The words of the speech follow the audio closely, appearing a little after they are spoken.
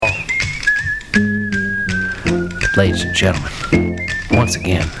ladies and gentlemen, once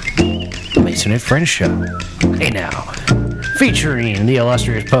again, the Mason and Friends Show. Hey now, featuring the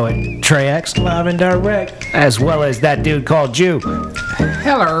illustrious poet Trey X, live and direct, as well as that dude called Jew,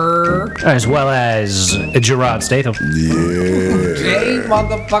 hello, as well as Gerard Statham. Yeah. Jay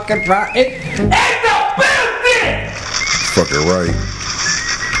motherfucking right. It's the building. Fucking right.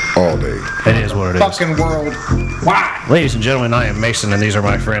 All day. It is what it is. Fucking world. Why? Ladies and gentlemen, I am Mason, and these are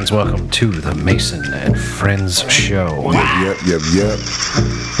my friends. Welcome to the Mason and Friends Show. Yep.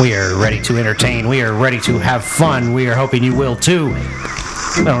 We are ready to entertain. We are ready to have fun. We are hoping you will too.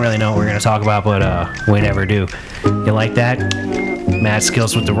 We don't really know what we're going to talk about, but we never do. You like that? Mad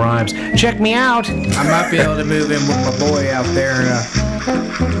skills with the rhymes. Check me out. I might be able to move in with my boy out there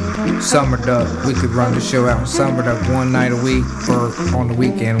in Summer Duck. We could run the show out in Summer Duck one night a week, or on the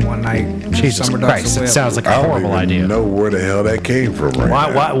weekend one night. Jesus Summer Christ, it sounds like a horrible I don't even idea. know where the hell that came from right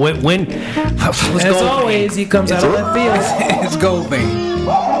now. Why? When? As always, he comes out of left field. It's Gold Vein.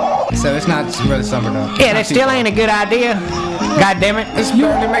 So it's not really Summer Duck. Yeah, that still ain't a good idea. God damn it. It's better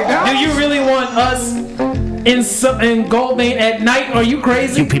than McDonald's. Do you really want us in Gold Vein at night? Are you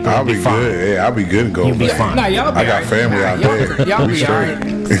crazy? You people I'll will be be fine. good. Yeah, I'll be good and go. You'll be fine. Nah, y'all be I got alright. family out there. Y'all We be straight.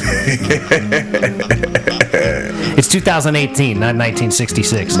 alright. It's 2018, not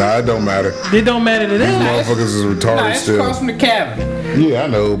 1966. Nah, it don't matter. It don't matter to These them. motherfuckers is retarded Nah, it's still. across from the cabin. Yeah, I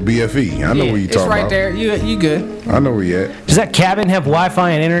know. BFE. I know where you It's talking right about. there. You good? I know where you at. Does that cabin have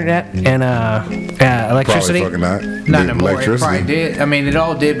Wi-Fi and internet and electricity? Probably fucking not. Not The anymore. It probably did. I mean, it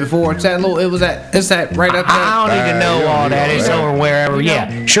all did before. It's that right up there. I don't even know yeah, all you that. know It's that. over wherever. You know.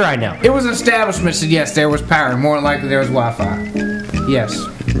 Yeah, sure I know. It was an establishment, so yes, there was power. More than likely, there was Wi-Fi. Yes,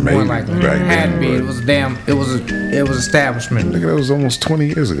 Maybe. more than likely. Back It had to then, be. but- It was establishment. Nigga, that was almost 20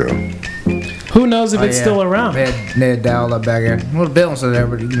 years ago. Who knows if it's yeah. still around? They had dial up back there. Well, the building's still there,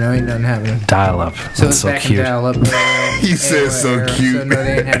 but ain't nothing happening. Dial up. So That's it's so back cute. in dial up. You said so cute. So no,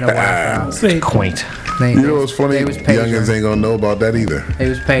 they didn't have no Wi-Fi. Say, Quaint. They, You know what's funny? They was Youngins paging. ain't gonna know about that either. They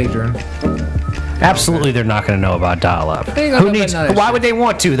was paging. Absolutely, they're not going to know about dial-up. They ain't gonna Who know needs? about none of that Why shit. would they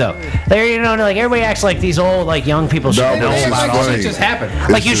want to though? They, like everybody acts like these old, like young people should No, know but it's about just all funny. this. It just happened.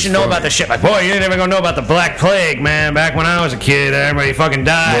 It's Like you just should know funny. about the shit. Like, boy, you ain't never gonna know about the Black Plague, man. Back when I was a kid, everybody fucking Bro,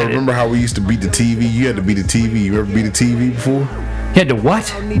 died. remember how we used to beat the TV? You had to beat a TV. You ever beat a TV before? You had to what?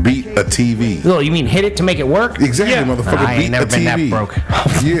 Beat a TV. Oh, you mean hit it to make it work? Exactly, Yeah. motherfucker. I beat ain't never a been TV. that broke.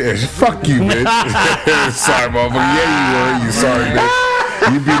 Yeah, fuck you, bitch. Sorry, motherfucker. Yeah, you were. You sorry, bitch.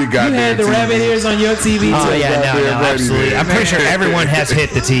 You beat a you goddamn had the TV. rabbit ears on your TV Oh too. yeah, no, goddamn right, absolutely. man. I'm pretty sure everyone has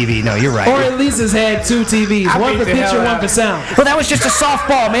hit the TV. No, you're Or right. at least has had two TVs. I One beat for the hell picture, out one of for it. sound. Well, that was just a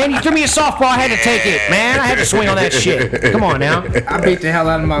softball, man. You threw me a softball. I had to take it, man. I had to swing on that shit. Come on now. I beat the hell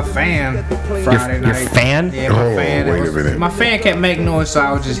out of my fan Friday Your night. fan? Yeah, my Oh, fan. wait a minute. My fan kept making noise, so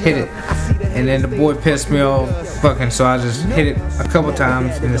I would just hit it. And then the boy pissed me off, so I just hit it a couple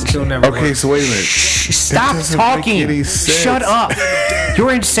times, and it still never Okay, worked. so wait a minute. Shh, stop doesn't make talking. any sense. Shut up.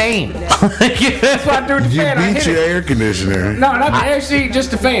 You're insane. That's why I threw the You fan. I beat hit your it. air conditioner. No, not the air sheet,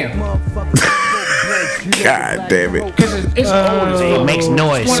 just the fan. God damn it. Cause it's old as It fuck. makes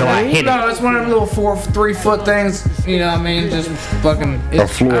noise, One so of I them- hit it. No, it's one of them little 3-foot things. You know what I mean? Just fucking. A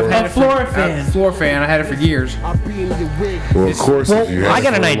floor. I've had A it floor for, fan. A floor fan. I had it for years. Well, of course, if you had I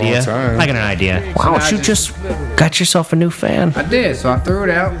got it an for a long idea. time. I got an idea. Why now don't I you just got yourself a new fan? I did, so I threw it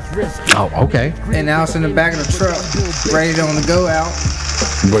out, Oh, okay. and now it's in the back of the truck, ready on the go out.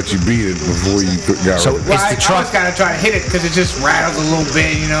 But you beat it before you got So- rid of it. Well, It's I the truck. always gotta try to hit it because it just rattles a little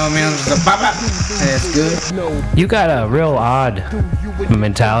bit. You know what I mean? It's just a bop, bop. And it's good. You got a real odd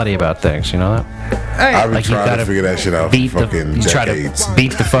mentality about things. You know that? Hey, I've been Like you trying to gotta figure that shit out Beat for the. fucking You try decades. to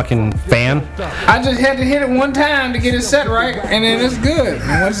beat the fucking fan. I just had to hit it one time to get it set right, and then it's good.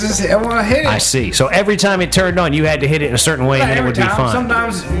 And once I want to hit it. I see. So every time it turned on, you had to hit it in a certain way, Not and then it every would be time. fine.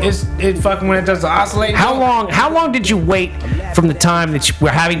 Sometimes it fucking when it does the oscillating. How long did you wait from the time that you were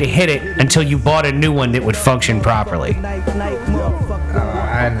having to hit it until you bought a new one that would function properly?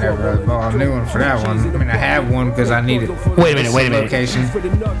 I never really bought a new one for that one. I mean, I have one because I need it. Wait a minute, wait a minute. Location.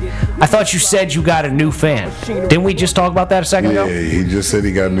 I thought you said you got a new fan. Didn't we just talk about that a second Yeah, ago? he just said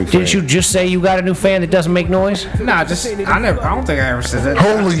he got a new fan. Didn't you just say you got a new fan that doesn't make noise? Nah, I don't think I ever said that.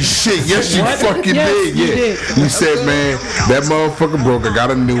 Holy shit, yes you fucking Yes, did, you yeah. did. You said, man, that motherfucker broke. I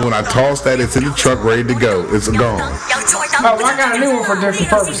got a new one. I tossed that. It's in the truck ready to go. It's gone. Oh, I got a new one for a different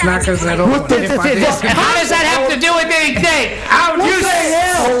purpose, not because that old one. If I did- How does that have to do with anything? You say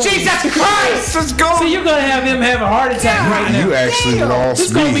hell. Jesus Christ! Let's just go. So you're gonna have him have a heart attack right now. You actually lost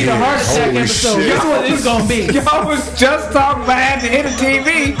This me gonna be the here. heart attack Holy episode. shit. That's what it's gonna be. Y'all was just talking about having to hit a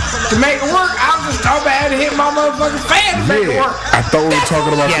TV to make it work. I was just talking about having to hit my motherfucking fan to make it Yeah, work. I thought we were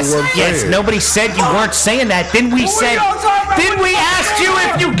talking about Yes, the one yes. fan. Nobody said you weren't saying that. Then we What said. y'all talking about? Then we asked you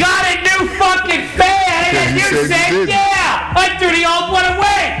if you got a new fucking fan, and you you said you said didn't. yeah. I threw the old one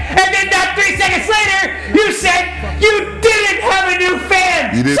away, and then not 3 seconds later, you said you didn't have a new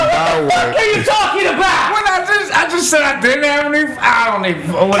fan. You didn't so what buy the one. fuck are you talking about? When I just said I didn't have a new. I don't even.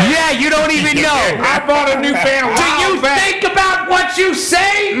 Yeah, you don't even know. I bought a new fan a Do while you back. think about what you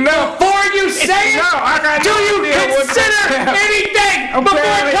say No. before you say it? No, I got Do no you idea what to consider say. anything before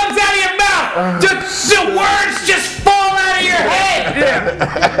Apparently- it comes out of your mouth? The words just fall out of your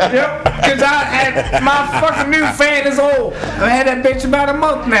head. Yep. Because I had my fucking new fan is old. I had that bitch about a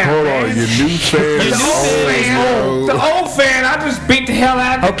month now. Hold man. on, your new fan The is old fan, old, the bro. old fan, I just beat the hell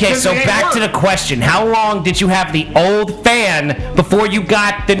out of it. Okay, 'cause so it ain't back to the work. question. How long did you have the old fan before you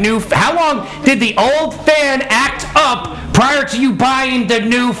got the new how long did the old fan act up prior to you buying the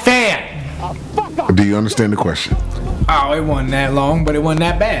new fan? Do you understand the question? Oh, it wasn't that long, but it wasn't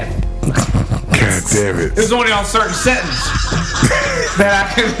that bad. God damn it. It was only on certain settings that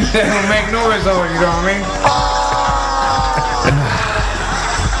I could that would make noise on. You know what I mean?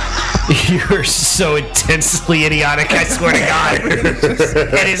 You're so intensely idiotic, I swear to God.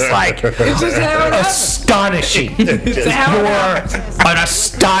 It is like It's just how it happens. astonishing. how it You're an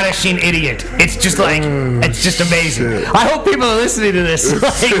astonishing idiot. It's just like it's just amazing. I hope people are listening to this.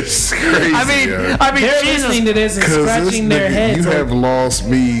 Like, It's crazy. I mean, They're Jesus. listening to this and 'Cause this scratching their nigga, heads. you like, have lost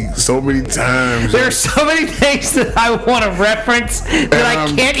me so many times. There are so many things that I want to reference that And I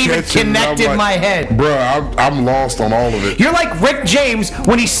I'm can't even catching, connect I'm in like, my head. Bruh, I'm lost on all of it. You're like Rick James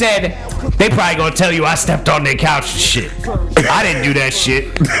when he said, they probably gonna tell you I stepped on their couch and shit. I didn't do that shit.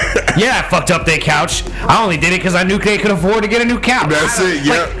 Yeah, I fucked up their couch. I only did it because I knew they could afford to get a new couch. That's it,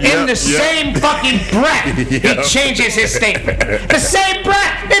 yep, Like, yep, in the yep. same fucking breath, he Yep. changes his statement. The same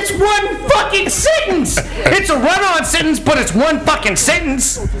breath. It's one fucking sentence. It's a run-on sentence, but it's one fucking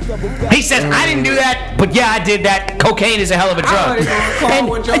sentence. He says, I didn't do that, but yeah, I did that. Cocaine is a hell of a I don't drug. even recall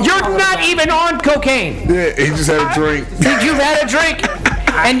what y'all And you're talking not about. even on cocaine. Yeah, he just had a drink. You've had a drink,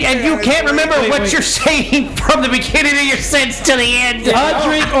 and you can't remember what you're saying from the beginning of your sentence to the end. a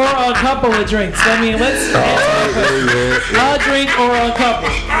drink or a couple of drinks. I mean, let's a drink or a couple.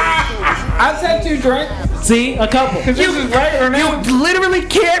 I said you drink. See, a couple. This is regular now. You literally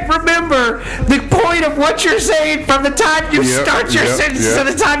can't remember the point of what you're saying from the time you Yep, start your yep, sentence yep.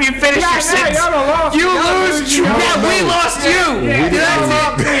 to the time you finish your sentence. y'all done lost. You Y'all lose. lose. Y'all Yeah, we lose. lost you.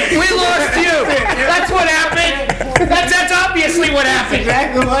 That's it. We lost you. That's what happened. That's obviously what happened.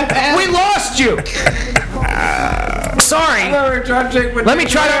 Exactly what happened. We lost you. Sorry. Let me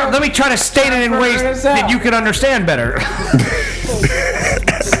try to state it in ways that you can understand better.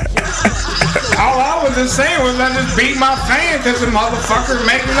 All I was just saying was I just beat my fan because the motherfucker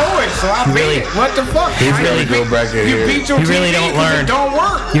making noise, so I beat it. What the fuck? He's man? really go back in You here. beat your You really TV don't 'cause learn. It don't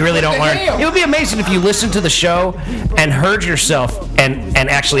work. You really What don't the learn. hell? It would be amazing if you listened to the show and heard yourself and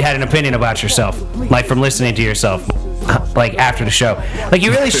actually had an opinion about yourself, like from listening to yourself, like after the show. Like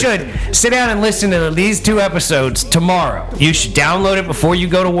you really should sit down and listen to these 2 episodes tomorrow. You should download it before you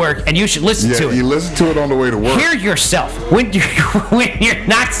go to work, and you should listen Yeah, to it. you listen to it on the way to work. Hear yourself when you're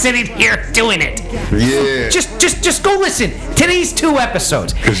not sitting here doing it. Yeah. Just go listen to these 2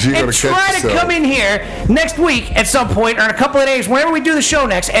 episodes 'Cause you're and gonna catch try to yourself. come in here next week at some point or in a couple of days, whenever we do the show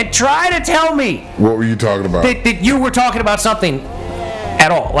next, and try to tell me What were you talking about? that you were talking about something at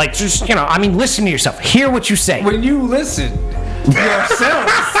all. Like just listen to yourself. Hear what you say. When you listen yourself,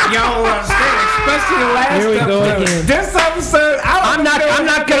 y'all will understand, especially the last Here we go episode. again. This episode, I'm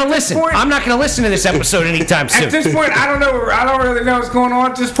not gonna listen. I'm not gonna listen to this episode anytime soon. At this point, I don't know. I don't really know what's going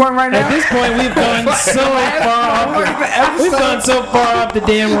on at this point right now. At this point, we've gone so far off. We've gone so far off the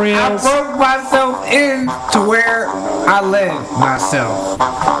damn I rails. broke myself in to where I led myself.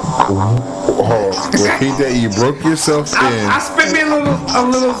 Oh, repeat that. You broke yourself in. I spit me a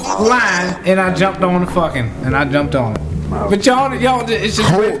little line and I jumped on it. But y'all, it's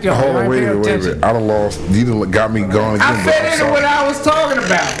just with y'all. Hold I on, ain't wait a paying minute, wait a attention. minute. I done lost. You done got me gone again. I bro. fed I'm into what sorry. I was talking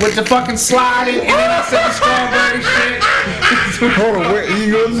about with the fucking sliding, and then I said the strawberry shit. Hold on, wait.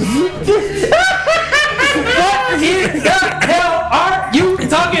 You go. What in the hell are you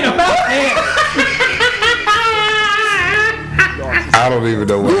talking about? I don't even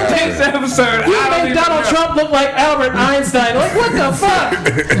know what This happened. episode, You I don't made even Donald know. Trump look like Albert Einstein. Like, what the fuck?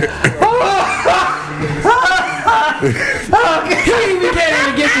 We can't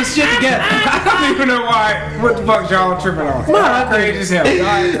even get this his shit together. I don't even know why. What the fuck y'all tripping on? Y'all crazy as hell. Y'all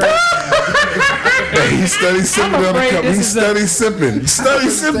crazy. Hey, he studied sipping on the afraid cup. this He is studied sipping. Study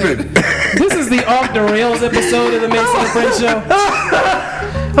sipping. This is the off the rails episode of the Mason and Friends show.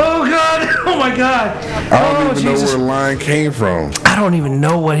 Oh God! Oh my God! I don't even know where the line came from. I don't even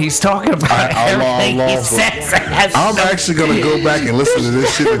know what he's talking about. I'm lost. I'm actually gonna go back and listen to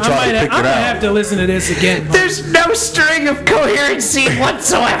this shit and try to pick it I'm gonna out. have to listen to this again. There's no string of coherency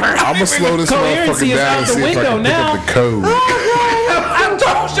whatsoever. I'm gonna slow this Coherency motherfucker is down out and the see if I window can pick now. up the code. I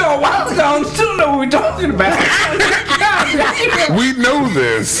told you a while ago. I still know what we're talking about. We know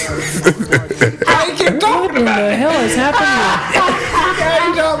this. I keep talking What the about it. hell is happening? Yeah,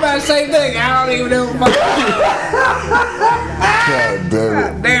 you talking about the same thing. I don't even know. God damn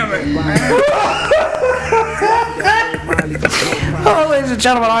it. Damn it, man. Oh, ladies and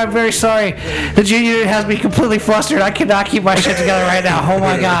gentlemen, I'm very sorry. The junior has me completely flustered. I cannot keep my shit together right now. Oh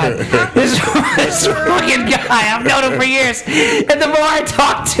my God. This fucking guy, I've known him for years. And the more I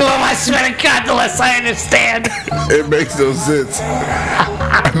talk to him, I swear to God, the less I understand. It makes no sense.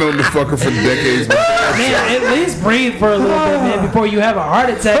 I've known the fucker for decades. Man, at least breathe for a little bit, man, before you have a heart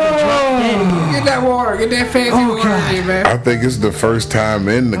attack and drop dead again. Get that water. Get that fancy water in here, man. I think it's the first time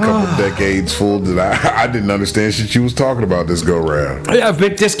in a couple decades full that I didn't understand shit you was talking about this go round. Yeah, I've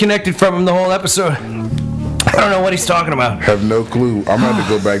been disconnected from him the whole episode. I don't know what he's talking about. Have no clue. I'm gonna have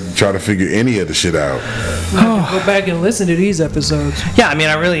to go back and try to figure any of the shit out. Go back and listen to these episodes. Yeah, I mean,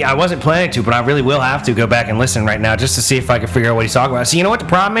 I wasn't planning to, but I really will have to go back and listen right now just to see if I can figure out what he's talking about. So you know what the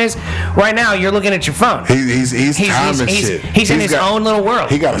problem is? Right now, you're looking at your phone. He's timing shit. He's in his own little world.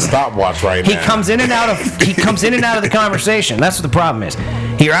 He got a stopwatch right He now. comes in and out of the conversation. That's what the problem is.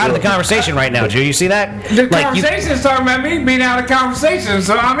 You're out of the conversation right now, Joe. You see that? The conversation is talking about me being out of conversation,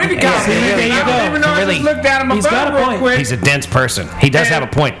 so I'm in the conversation. there you I go. don't even know. I Really- just looked down at my He's got phone a real point. quick. He's a dense person. He does have a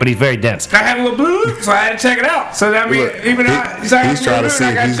point, but he's very dense. I had a little blue, so I had to check it out. So that means Look, even though he's trying to see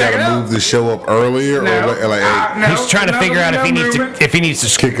if he's got to move the show up earlier or like hey, no, He's trying to figure out if he needs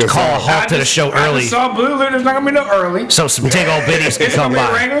to Kick us call a off. halt to the show I early, just saw blue. There's not gonna be no early. so some tig old biddies can It's come gonna be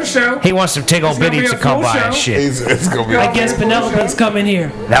a by. regular show. He wants some tig old It's gonna biddies be to a come full by and show. shit. it's gonna be. I guess Penelope's coming here.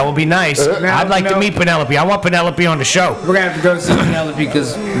 That would be nice. I'd like to no. meet Penelope. I want Penelope on the show. We're gonna have to go see Penelope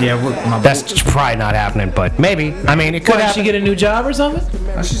because my That's probably not happening, but maybe. I mean, it could Why, did she happen. get a new job or something?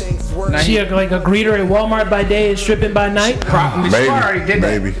 She like a greeter at Walmart by day and stripping by night? She already did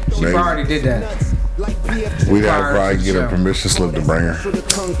that. Maybe. She already did that. We'd have to Prior probably to get the a show. permission slip to bring her.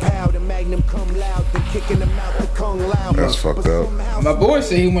 That's fucked up. My boy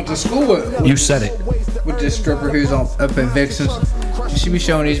said he went to school with You said it. this stripper who's up in Vixens. She be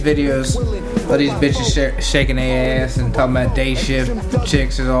showing these videos of these bitches shaking their ass and talking about day shift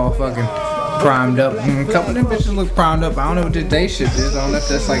chicks is all fucking primed up. A couple of them bitches look primed up. I don't know what the day shift is. I don't know if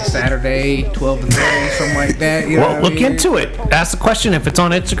that's like Saturday, 12 to 3, something like that. You know Well, what I look mean? into it. Ask the question if it's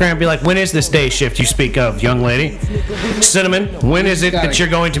on Instagram. Be like, when is this day shift you speak of, young lady? Cinnamon, when is it that you're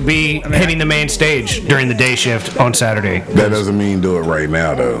going to be hitting the main stage during the day shift on Saturday? That doesn't mean do it right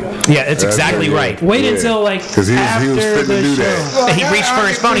now though. Yeah, it's That's exactly right. Wait until like Because he after was fit to the do show. that. Well, He reached for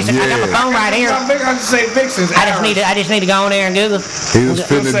his phone. He said, I got my phone right here. I think I just say Vixens. I just need to go on there and Google. He was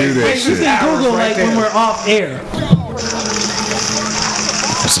fit to do that Vixens shit. hours Google right like there. when we're off air.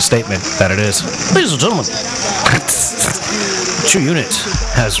 That's a statement that it is. Ladies and gentlemen, True Unit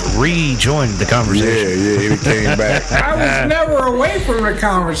has rejoined the conversation. Yeah, he came back. I was never away from the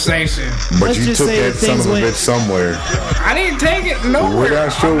conversation. But Let's you just took say that that son things of a went- bitch somewhere. I didn't take it nowhere. We're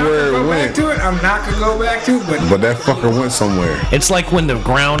not sure I'm not where gonna it go went. back to it. I'm not gonna go back to it, but But that fucker went somewhere. It's like when the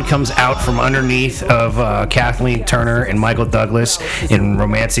ground comes out from underneath of Kathleen Turner and Michael Douglas in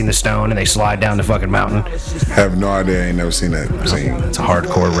Romancing the Stone, and they slide down the fucking mountain. Have no idea. I ain't never seen that scene. It's a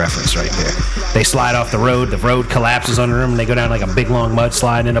hardcore reference right there. They slide off the road collapses under them, and they go down like a big long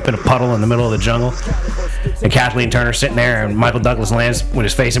mudslide and end up in a puddle in the middle of the jungle. And Kathleen Turner's sitting there, and Michael Douglas lands with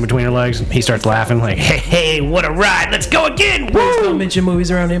his face in between her legs. He starts laughing like, hey, what a ride. Let's go again. Please Woo! don't mention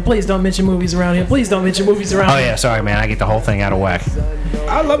movies around him. Please don't mention movies around him. Please don't mention movies around Oh, him. yeah, sorry, man. I get the whole thing out of whack.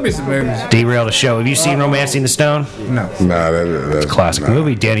 I love me some movies. Derail the show. Have you seen Romancing the Stone? No. Nah, that's Classic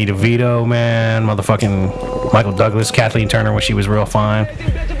movie. Danny DeVito, man. Motherfucking Michael Douglas, Kathleen Turner when she was real fine.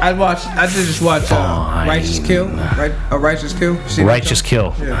 I did just watch Fine. Righteous Kill. Righteous Kill. See that Righteous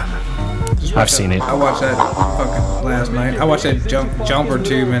show? Kill. Yeah. I've seen it. I watched that fucking last night. I watched that Jumper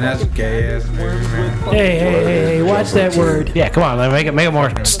too, man. That's a gay ass movie, man. Hey, watch that word. Yeah, come on. Make a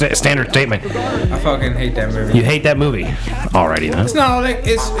more standard statement. I fucking hate that movie. You hate that movie. Alrighty then. It's not all that.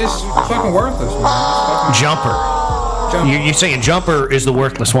 It's fucking worthless, man. It's Jumper. fucking Jumper. You're saying Jumper is the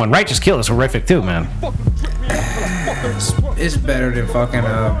worthless one. Righteous Kill is horrific too, man. it's better than fucking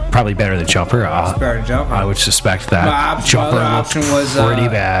Probably better than Jumper. it's better than Jumper. I would suspect that. My Jumper other looked option was pretty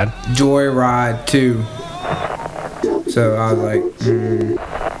bad. Joyride 2. So I was like,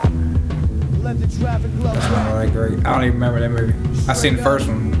 that's not like great. I don't even remember that movie. I seen the first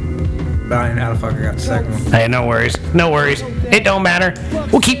one, but I didn't know how the fuck I got the second one. Hey, no worries. No worries. It don't matter.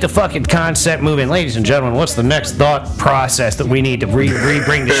 We'll keep the fucking concept moving. Ladies and gentlemen, what's the next thought process that we need to bring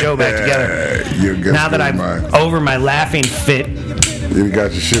the show back together? Now that I'm over my laughing fit, you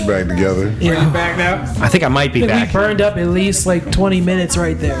got your shit back together. Are you back now? I think I might be We back. burned up at least like 20 minutes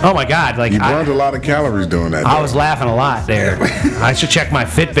right there. Oh my God! Like You burned a lot of calories doing that. I though. was laughing a lot there. I should check my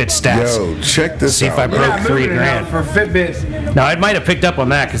Fitbit stats. Yo, check this See if I out. broke man. $3 moving grand. enough for Fitbits. No, it might have picked up on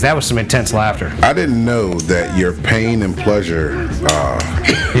that because that was some intense laughter. I didn't know that your pain and pleasure.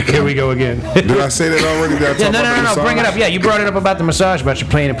 Here we go again. Did I say that already? Did I talk Yeah, about the no. Bring it massage? up. Yeah, you brought it up about the massage, about your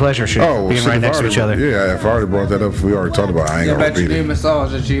pain and pleasure shit being shit, right if next I to each already- other. Yeah, if I already brought that up, we already talked about it. I ain't I gonna bet you repeat do it.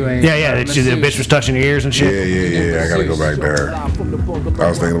 massage that you ain't. Yeah. The bitch was touching your ears and shit. Yeah. I gotta go back to her. I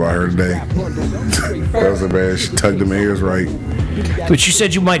was thinking about her today. That was a bad. She tugged them ears right. But you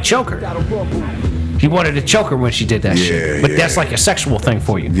said you might choke her. You wanted to choke her when she did that shit. But that's like a sexual thing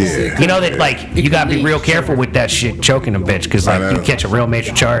for you. Yeah. You know that, like, you gotta be real careful with that shit, choking a bitch, because I like know. you catch a real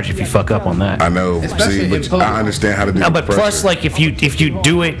major charge if you fuck up on that. I know. Especially See, but in I understand how to do. No, the but plus, pressure. like, if you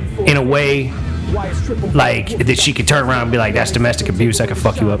do it in a way like that, she could turn around and be like, "That's domestic abuse. I can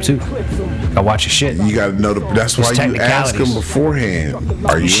fuck you up too." I watch your shit. you gotta know that's why you ask them technicalities. beforehand.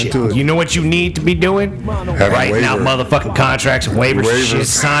 Are you Shit. into it? You know what you need to be doing? Right now, waiver. motherfucking contracts and waivers, and shit. Waivers.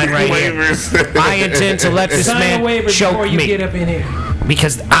 Sign right Waivers. here. I intend to let this Sign a man waiver before choke you me get up in here.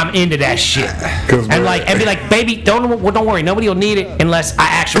 because I'm into that shit. 'Cause, And man- be like, baby, don't worry, nobody will need it unless I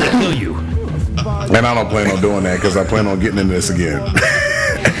actually kill you. And I don't plan on doing that because I plan on getting into this again.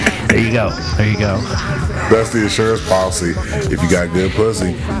 There you go. That's the insurance policy. If you got good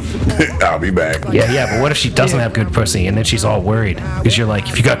pussy, I'll be back. Yeah, but what if she doesn't have good pussy and then she's all worried? Because you're like,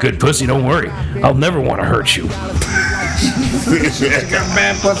 if you got good pussy, don't worry. I'll never want to hurt you. Got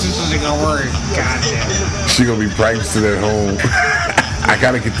bad pussy, so she gonna worry. Goddamn. She gonna be practicing at home. I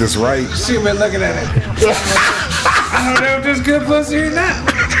gotta get this right. She been looking at it. I don't know if this good pussy or not.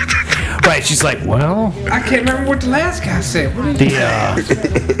 Right, she's like, well, I can't remember what the last guy said. What did he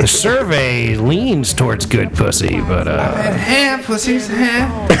the survey leans towards good pussy, but had half pussies,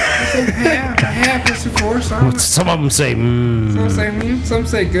 half pussy for some. some of them say, Some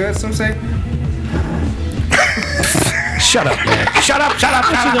say good, some say. shut up, man. Shut up.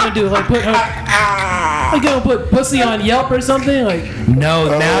 What you gonna do? Like you gonna put pussy on Yelp or something? Like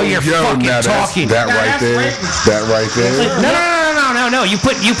No, now you're fucking now talking. That right there. That right there. No. You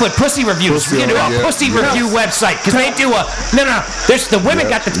put pussy reviews. Pussy You can do on a it, yeah. pussy review website because they do a no. There's the women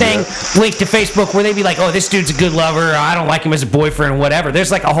got the thing linked to Facebook where they be like, oh, this dude's a good lover. Or, I don't like him as a boyfriend. Whatever.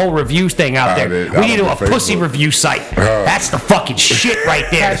 There's like a whole review thing out there. We need to do a pussy review site. That's the fucking shit right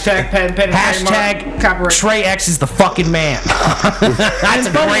there. Hashtag copyright. Trey X is the fucking man. That's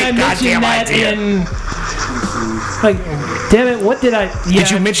a funny, I great mentioned goddamn that idea. in like, damn it, what did I? Yeah,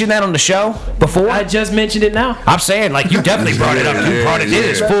 Did you mention that on the show before? I just mentioned it now. I'm saying, like, you definitely brought it up. You brought it in.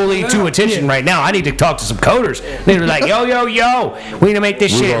 It's fully to attention right now. I need to talk to some coders. They were like, yo, we need to make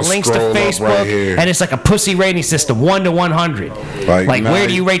this We're shit gonna links to scroll up Facebook, right here. and it's like a pussy rating system, 1 to 100. Like, where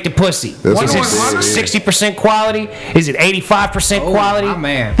do you rate the pussy? That's Is what it I'm saying. 60% quality? Is it 85% quality? Oh,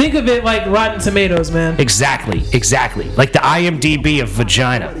 man. Think of it like Rotten Tomatoes, man. Exactly. Like the IMDb of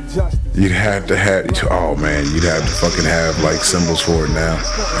vagina. You'd have to you'd have to fucking have like symbols for it now.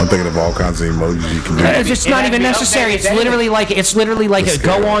 I'm thinking of all kinds of emojis you can do. It's just not even necessary. It's literally like a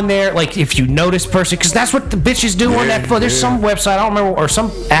go on there. Like if you notice person, because that's what the bitches do on that. There's some website I don't remember or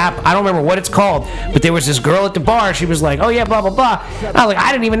some app I don't remember what it's called. But there was this girl at the bar. She was like, oh yeah, blah blah blah. I was like,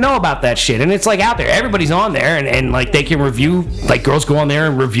 I didn't even know about that shit. And it's like out there. Everybody's on there, and like they can review. Like girls go on there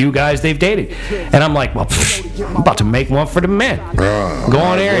and review guys they've dated. And I'm like, well, I'm about to make one for the men. Go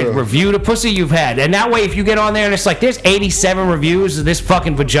on there and review the pussy you've had. And that way, if you get on there and it's like there's 87 reviews of this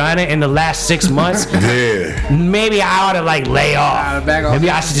fucking vagina in the last 6 months. Yeah. Maybe I ought to like lay off. Back off. Maybe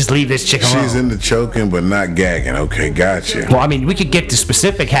I should just leave this chick alone. She's into choking but not gagging. Okay, gotcha. Well, I mean, we could get to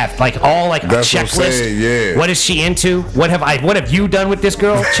specific half, like all like a That's what I'm checklist. saying, yeah. What is she into? What have you done with this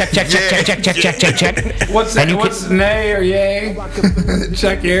girl? Check. What's And you what's nay or yay?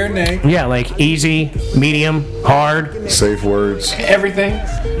 Check your nay. Yeah, like easy, medium, hard. Safe words. Everything.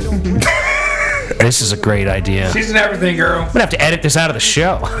 This is a great idea. She's an everything girl. I'm gonna have to edit this out of the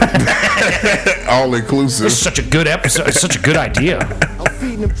show. All inclusive. It's such a good episode. It's such a good idea.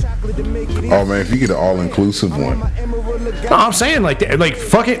 Oh man, if you get an all inclusive one. No, I'm saying like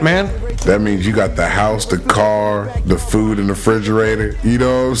fuck it, man. That means you got the house, the car, the food in the refrigerator. You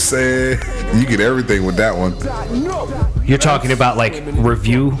know what I'm saying? You get everything with that one. You're talking about like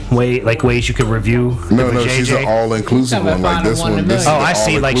ways you could review. No, she's an all-inclusive one. Like this one. This Oh, I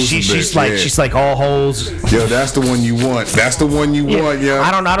see. Like she's like all holes. Yo, that's the one you want. That's the one you want, yo.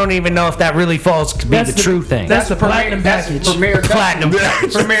 I don't even know if that really falls to be the true thing. That's the platinum package. Platinum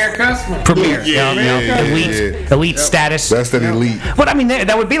package. Premier customer. Premier. Yeah. Elite status. That's that elite. But I mean,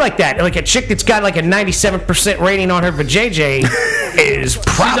 that would be like that. Like a chick that's got like a 97% rating on her vajayjay is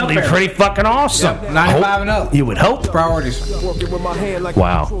probably pretty fucking awesome. Yep, 95 and up. You would hope. Priorities.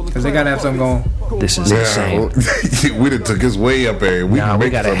 Wow. Because they got to have something going. This is insane. We done took his way up there. We got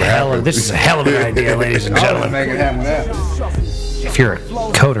this is a hell of an idea, ladies and gentlemen. Make it happen with that. If you're a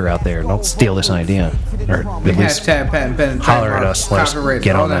coder out there, don't steal this idea. Or at least hashtag patent pen. holler at us. Let us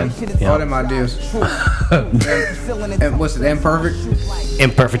get on that. All them ideas. And what's it?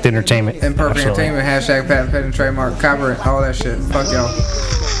 Imperfect entertainment. Imperfect entertainment. Hashtag patent pen and trademark. Copyright. All that shit. Fuck y'all.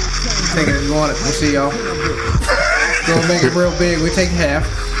 Thinking if you want it. We'll see y'all. Gonna make it real big. We take half.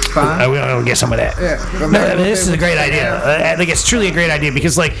 Fine. We're gonna get some of that. Yeah. This is a great idea. I think it's truly a great idea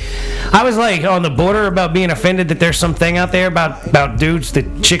because, like, I was like on the border about being offended that there's something out there about dudes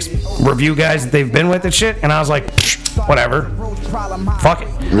that chicks review guys that they've been with and shit, and I was like, whatever, fuck it.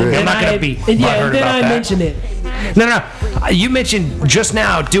 Yeah. I'm not gonna be butthurt and then about I that. mentioned it. No. You mentioned just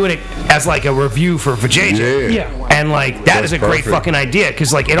now doing it as like a review for vajayjay. Yeah. And like that is a great fucking idea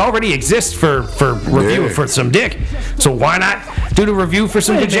because like it already exists for review for some dick. So why not do the review for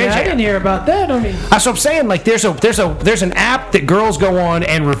some Wait a minute, I vajayjay? didn't hear about that. I mean, That's what I'm saying. Like there's an app that girls go on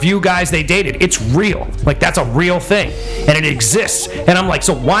and review guys they dated. It's real. Like that's a real thing, and it exists. And I'm like,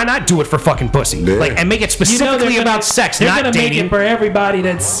 so why not do it for fucking pussy? Yeah. Like and make it specifically about sex, they're not gonna dating. make it for everybody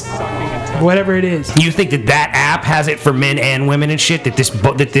that's whatever it is. You think that app has it for men and women and shit? That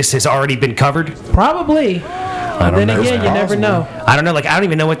this has already been covered? Probably. don't Then know. again, you never know. I don't know. Like I don't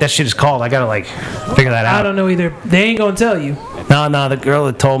even know what that shit is called. I gotta like figure that out. I don't know either. They ain't gonna tell you. No. The girl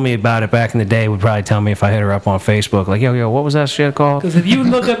that told me about it back in the day would probably tell me if I hit her up on Facebook. Like, yo, what was that shit called? Because if you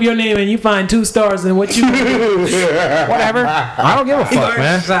look up your name and you find 2 stars, then what you Whatever. I don't give a fuck,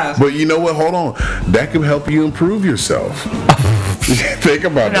 man. But you know what? Hold on. That could help you improve yourself. Think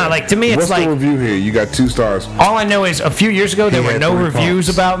about it. No, like to me, it's What's like the review here? You got 2 stars. all I know is a few years ago there were had no 3 reviews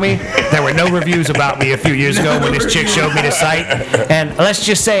pumps. about me. There were no reviews about me a few years ago when this chick showed me the site. And let's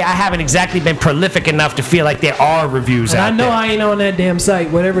just say I haven't exactly been prolific enough to feel like there are reviews And out I know there. I ain't on that damn site,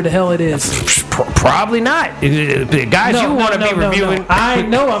 whatever the hell it is. Probably not. The guys you want to be reviewing. No. I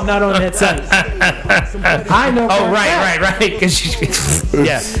know I'm not on that site. I know. Oh, right.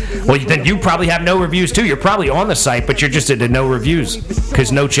 Yeah. Well, then you probably have no reviews too. You're probably on the site, but you're just at the no reviews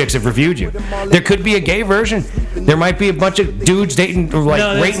because no chicks have reviewed you. There could be a gay version. There might be a bunch of dudes dating or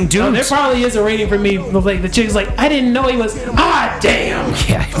like rating dudes. No, there probably is a rating for me. Like the chick's like, I didn't know he was. Ah, damn.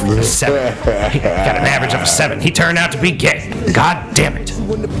 Yeah, 7. He got an average of a 7. He turned out to be gay. God damn it.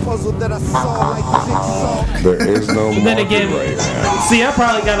 There is no Then market again, right now. see, I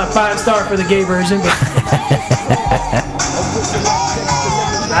probably got a 5-star for the gay version, but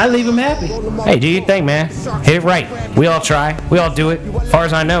I leave him happy. Hey, do your thing, man. Hit it right. We all try. We all do it. As far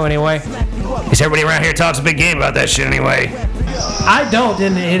as I know, anyway. Because everybody around here talks a big game about that shit anyway. I don't,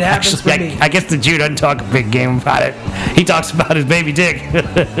 and it happens Actually, for me. I guess the Jew doesn't talk a big game about it. He talks about his baby dick.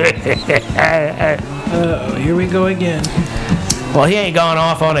 Here we go again. Well, he ain't gone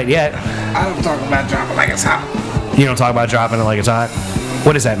off on it yet. I don't talk about dropping like it's hot. You don't talk about dropping it like it's hot?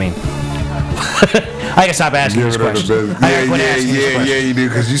 What does that mean? I can stop asking Give these it up the questions. best. I gotta quit asking these questions. Yeah, you do,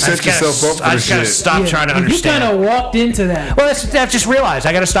 because you set yourself up for I the just gotta shit. stop trying to You understand. kind of walked into that. Well, I just realized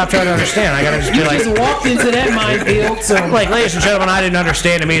I gotta stop trying to understand. I gotta just be You like, just walked into that minefield, so like, ladies and gentlemen, I didn't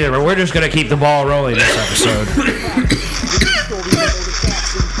understand him either, but we're just gonna keep the ball rolling this episode.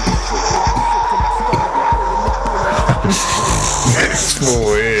 This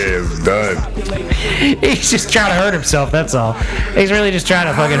fool is done. He's just trying to hurt himself. That's all. He's really just trying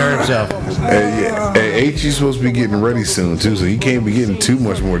to fucking hurt himself. And ain't you supposed to be getting ready soon, too, so you can't be getting too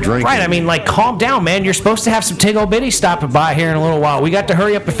much more drinking. Right, I mean, like, calm down, man. You're supposed to have some Tiggle Bitty stopping by here in a little while. We got to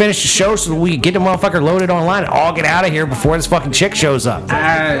hurry up and finish the show so that we can get the motherfucker loaded online and all get out of here before this fucking chick shows up.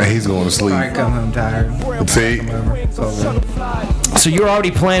 He's going to sleep. I come home tired. See? It's all good. So you're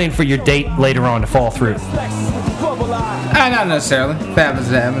already planning for your date later on to fall through. Not necessarily. If it happens,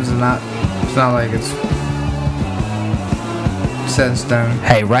 it happens. It's not like it's set in stone.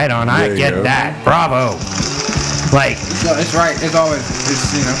 Hey, right on. I There you get go. that. Bravo. Like, No, it's right. It's always.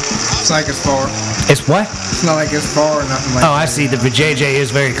 It's like it's far. it's what? It's not like it's far or nothing like Oh, that. I see. The vajayjay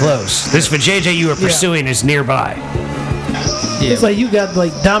is very close. This vajayjay you are pursuing is nearby. It's like you got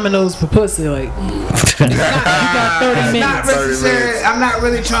like Domino's for pussy. Like you got 30 Not minutes. necessarily. I'm not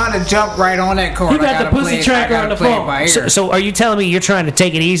really trying to jump right on that chord. You got I gotta the pussy play it- tracker I gotta on the play it phone. by ear. So are you telling me you're trying to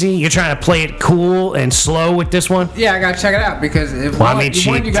take it easy? You're trying to play it cool and slow with this one? Yeah, I gotta check it out because if Well, I one, mean, she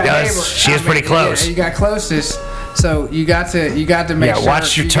one, you got does. neighbor- She is I pretty mean, close. Yeah, you got closest, so you got to make Yeah, sure.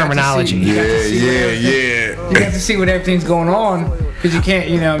 watch your you got to see- terminology. you got to see what everything- Yeah. You got to see what everything's going on because you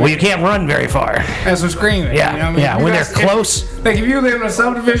can't, Well, you can't run very far. That's what screaming. Yeah, you know what I mean? yeah, You when guys- they're close. Like if you live in a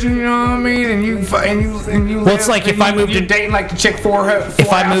subdivision, you know what I mean, and you Well, it's like if I moved you're to- dating like the chick four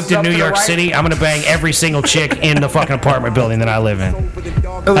If I moved to New York City, I'm gonna bang every single chick in the fucking apartment building that I live in.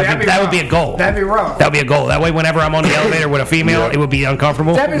 That would be a goal. That'd be rough. That would be a goal. That way, whenever I'm on the elevator with a female, it would be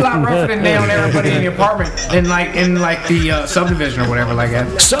uncomfortable. That'd be a lot rougher than nailing everybody in the apartment in the subdivision or whatever like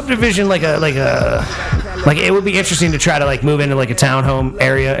that. Subdivision, like it would be interesting to try to like move into like a townhome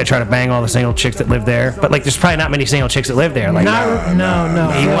area and try to bang all the single chicks that live there. But like, there's probably not many single chicks that live there. Like, No.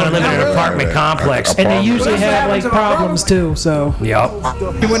 you want to live in an apartment complex. And they usually Well, that's have what like happened to my problems too. So Yup.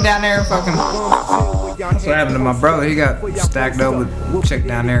 He went down there and fucking. That's what happened to my brother. He got stacked up with a chick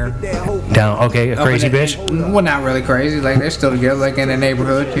down there. Down. Okay, a crazy Up in bitch. the- Well, not really crazy. Like they're still together, like in the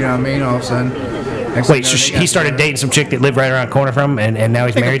neighborhood. You know what I mean? All of a sudden. next thing Wait, you know, so they he got started together. dating some chick that lived right around the corner from him, and now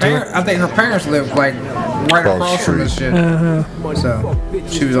he's married to her? I think her parents lived like right Across across from the this shit. So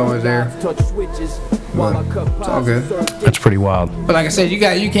she was always there. But it's all good. That's pretty wild. But like I said,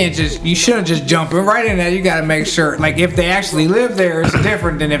 you shouldn't just jump in right in there. You gotta make sure, like if they actually live there, it's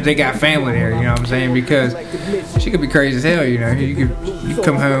different than if they got family there. You know what I'm saying? Because she could be crazy as hell. You know, you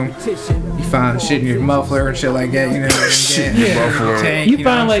come home, you find shit in your muffler and shit like that. You know, Shit in your muffler. tank, You know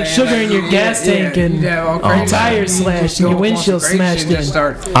find, what I'm like, saying? sugar in your gas tank and you have all crazy tires shit. You slashed just and your go on some windshield crazy smashed shit and in.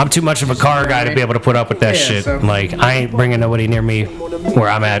 start. I'm too much of a car guy to be able to put up with that Yeah, shit. so- Like, I ain't bringing nobody near me where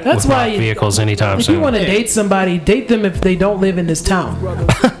I'm at That's with why my vehicles anytime If you soon. want to date somebody, date them if they don't live in this town.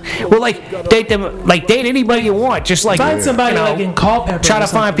 Well, like, date them, like, date anybody you want. Just like, Find somebody you know, like in Culpeper. try or to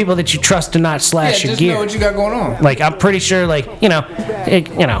something. find people that you trust to not Yeah, slash your just know gear. what you got going on. Like, I'm pretty sure, like,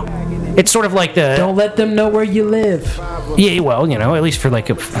 it's sort of like the, Don't let them know where you live. yeah, well, at least for like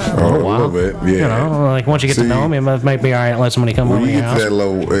a A while. little bit, yeah. Like once you get to See, know them, it might be all right. Let somebody come When over you your get house. to that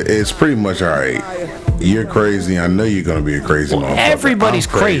low, it's pretty much all right. You're crazy. I know you're gonna be a crazy motherfucker. everybody's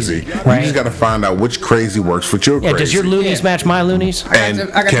I'm crazy. right? You just gotta find out which crazy works with your Yeah, crazy. does your loonies Yeah. match my loonies? And I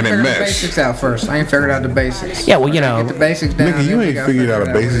got to can it figure the mesh? basics out first. I ain't figured out the basics. Yeah, well, Get the basics down. Nigga, you then we ain't gotta figured figure out it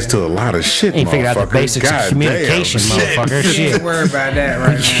a basis to a lot of shit, Ain't figured out the motherfucker. basics of God communication, damn. motherfucker. Shit. Shit. Don't worry about that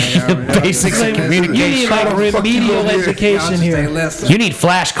right now. Y'all. Basics of You communication. need like remedial Y'all education just stay here. listening. You need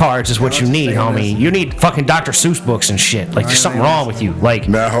flashcards, is what you need, homie. You need fucking Dr. Seuss books and shit. Like, there's something wrong with you. Like,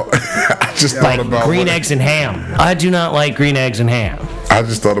 Now, I just thought like about green what, eggs and ham. I do not like green eggs and ham. I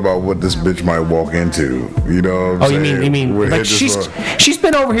just thought about what this bitch might walk into. You know what I'm Oh, you saying? mean We're like headed this way. she's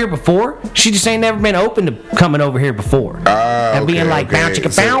been over here before. She just ain't never been open to coming over here before. And being okay, like bow okay.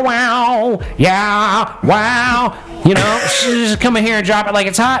 chicka So- bow wow, yeah, wow. She's just coming here and drop it like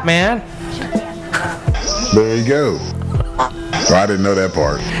it's hot, man. There you go. Oh, I didn't know that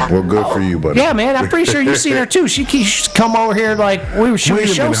part. Well, good for you, buddy. Yeah, man. I'm pretty sure you've seen her too. She keeps come over here like we were shooting a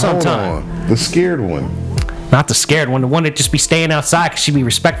Wait a show minute, hold sometime. on. The scared one. Not the scared one, the one that just be staying outside because she be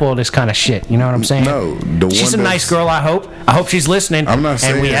respectful of this kind of shit. You know what I'm saying? No, the She's a one nice that's- girl, I hope. I hope she's listening. I'm not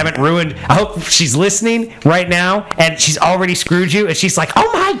And we saying- haven't ruined. I hope she's listening right now and she's already screwed you and she's like,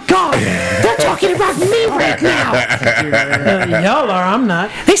 oh my God, they're talking about me right now. Y'all are. I'm not.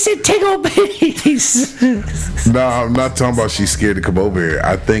 They said take old babies. No, I'm not talking about she's scared to come over here.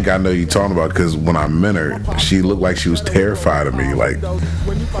 I think I know you're talking about because when I met her, she looked like she was terrified of me. Like, all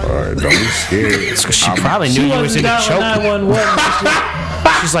right, don't be scared. She probably knew She you was wasn't in a down choke.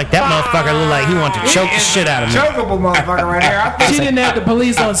 911. She's like, that motherfucker looked like he wanted to choke the shit out of me. Chokeable motherfucker right here. I think She didn't have the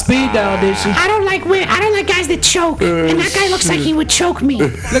police on speed dial, did she? I don't like guys that choke. And that guy looks like he would choke me.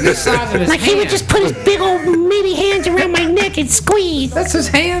 look at the size of his Like he would hand. just put his big old meaty hands around my neck and squeeze. That's his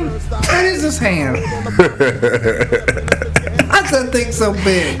hand. That is his hand. How's that thing so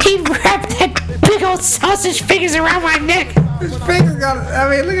big? He'd wrap that big old sausage fingers around my neck. His finger got. I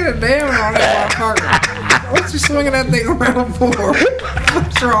mean, look at the damage on that motherfucker. What's you swinging that thing around for?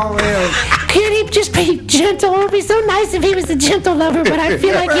 What's wrong with him? Can't he just be gentle? It would be so nice if he was a gentle lover, but I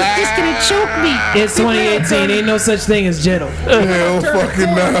feel like he's just gonna choke me. It's 2018. Ain't no such thing as gentle. Hell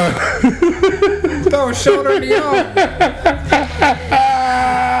fucking nah. Throw a shoulder in the arm.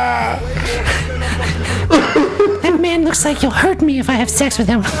 That man looks like you'll hurt me if I have sex with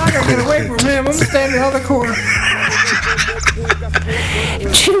him. I gotta get away from him. I'm standing in the other corner.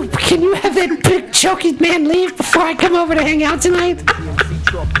 Can you have that big choky man leave before I come over to hang out tonight?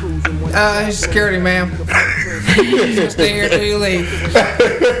 He's security, ma'am. Stay here till you leave.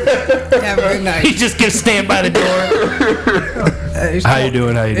 Have a good night. He's just gonna stand by the door. How you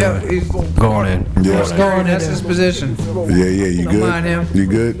doing? He's Going in. Yeah. going. That's his position. Yeah, you Don't good? mind him. You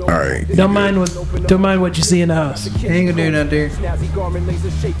good? All right. Don't mind what you see in the house. He ain't gonna do nothing there.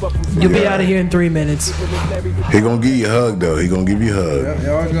 You'll be out of here in 3 minutes. He gonna give you a hug though. He gonna give you a hug.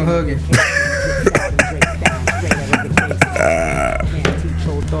 Y'all always gonna hug him.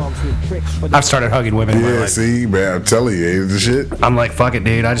 I've started hugging women. in my Yeah, life. see, man, I'm telling you, ain't the shit. I'm like, fuck it,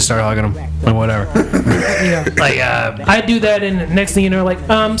 dude. I just started hugging them. Like, whatever. Yeah. Like, I do that, and next thing you know, like,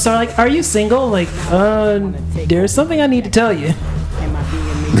 so like, are you single? Like, there's something I need to tell you.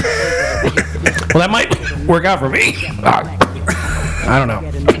 well, that might work out for me. I don't know.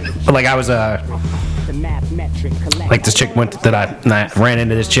 But like, I was like this chick and I ran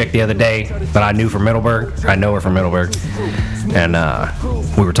into this chick the other day that I knew from Middleburg. I know her from Middleburg, and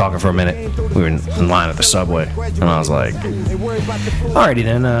we were talking for a minute. We were in line at the subway, and I was like, "Alrighty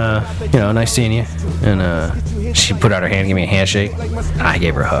then, nice seeing you." And she put out her hand, gave me a handshake. I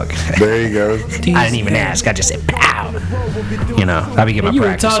gave her a hug. There you go. I didn't even ask. I just said, "Pow." I be getting my You were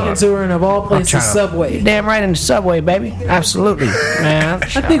practice talking on. to her in, of all places, Subway. Damn right in the subway, baby. Absolutely, man.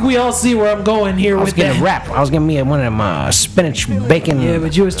 I think we all see where I'm going here I was with getting that. a wrap. I was giving me one of them spinach bacon. Yeah,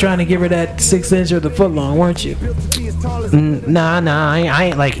 but you was trying to give her that 6-inch or the foot long, weren't you? Nah, I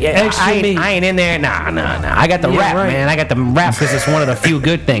ain't like Extra I meat. ain't in there. Nah. I got the Yeah, wrap, right. man. I got the wrap because it's one of the few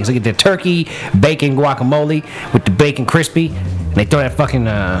good things. Look at the turkey, bacon guacamole with the bacon crispy, and they throw that fucking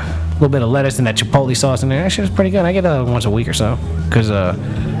little bit of lettuce and that chipotle sauce in there. That shit is pretty good. I get that once a week or so because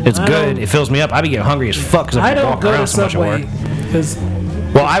it's I good. don't- It fills me up. I be getting hungry as fuck because I I've been don't walking go around to so much at work. Subway because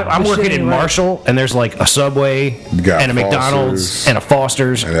Well, I'm The working shit in ain't right. Marshall, and there's like a Subway You got and a McDonald's Foster's. and a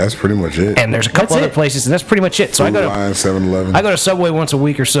Foster's, And that's pretty much it. and there's a couple That's other it. places, and that's pretty much it. So Food Line, 7-Eleven. I go to Subway once a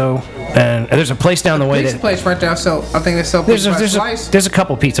week or so, and there's a place down the way Pizza that place right there. So I think they sell there's pizza a, by there's, slice. a, there's a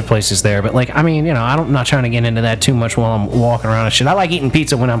couple pizza places there, but like I mean, I'm not trying to get into that too much while I'm walking around and shit. I like eating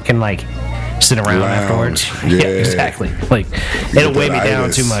pizza when I can like sit around Lounge. afterwards. Yeah. Exactly. Like it'll Get weigh me that down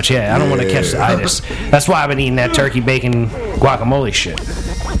itis. too much. Yeah, I don't want to catch the itis. That's why I've been eating that turkey bacon guacamole shit.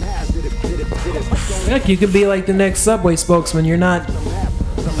 heck, you could be like the next Subway spokesman. You're not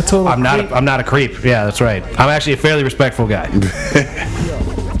a total. I'm creep. not a creep. Yeah, that's right. I'm actually a fairly respectful guy.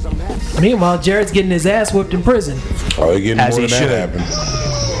 Meanwhile, Jared's getting his ass whipped in prison. Oh, they getting As more he than that should.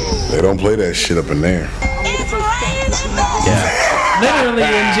 happen. They don't play that shit up in there. Yeah. Literally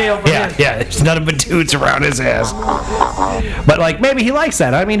in jail for him. Yeah, there's nothing but dudes around his ass. But like, maybe he likes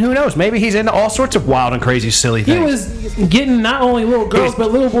that. I mean, who knows? Maybe he's into all sorts of wild and crazy, silly He things. was getting not only little girls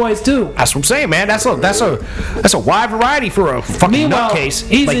but little boys too. That's what I'm saying, man. That's a wide variety for a fucking Meanwhile, nutcase.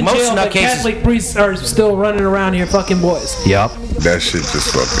 he's like in most jail, but nutcases. Catholic priests are still running around here fucking boys. Yep, That shit just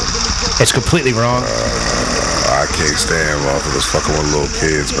fucking. it's completely wrong. I can't stand motherfuckers fucking with little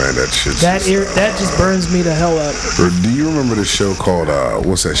kids, man. That shit. That just burns me the hell up. Do you remember the show called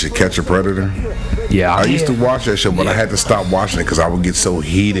what's that shit? Catch a Predator. Yeah, I used to watch that show, but I had to stop watching it because I would get so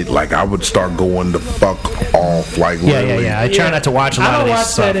heated. Like I would start going the fuck off. Like literally. yeah. I try not to watch a lot I of don't this watch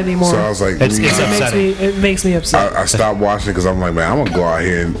stuff. that anymore. So I was like, It's upsetting. It makes me upset. I stopped watching it because I'm like, man, I'm gonna go out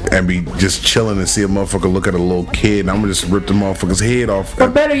here and be just chilling and see a motherfucker look at a little kid, and I'm gonna just rip the motherfucker's head off. Or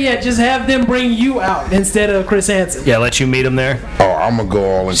better yet, just have them bring you out instead of Chris Hansen. Yeah, let you meet him there. Oh, I'm gonna go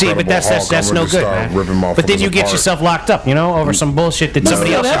all Incredible See, but that's Hulk. I'm no gonna good, just start man. ripping But then motherfuckers you get apart. yourself locked up, over some bullshit that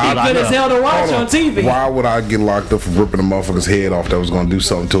somebody else should be That'd be locked good as up. hell to watch Hold on TV. Why would I get locked up for ripping a motherfucker's head off that was gonna do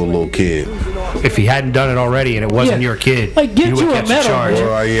something to a little kid? If he hadn't done it already and it wasn't Yeah. your kid, Like, get you would you a catch medal, charge. man.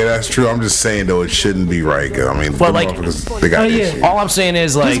 Well, yeah, that's true. I'm just saying though, it shouldn't be right. 'Cause, I mean, Well, the like- motherfuckers, they got Oh, this yeah. shit. All I'm saying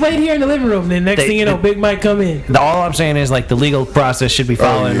is Just like, wait here in the living room. Then next They- thing you know, Big Mike come in. all I'm saying is like the legal process should be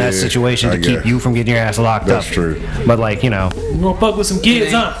followed in that yeah, situation I to keep guess. you from getting your ass locked That's up. true. But like, You gonna fuck with some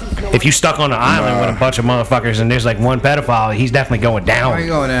kids, huh? if you stuck on an island with a bunch of motherfuckers and there's like one pedophile, he's definitely going down. Where you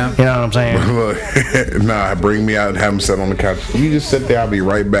going now? You know what I'm saying? Look, nah, bring me out and have him sit on the couch. You just sit there, I'll be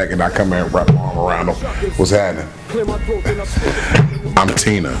right back, and I come in and wrap my arm around him. What's happening? I'm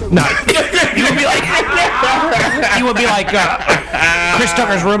Tina. No, you would be like, Chris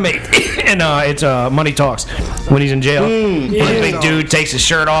Tucker's roommate, and it's Money Talks when he's in jail. When the big dude takes his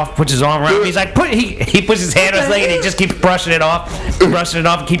shirt off, puts his arm around him. He's like, he puts his hand on his leg and he just keeps brushing it off,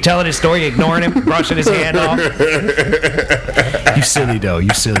 and keep telling his story, ignoring him, brushing his hand off. You silly dough. He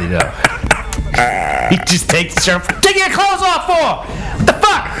just takes the shirt. Take your clothes off for? What the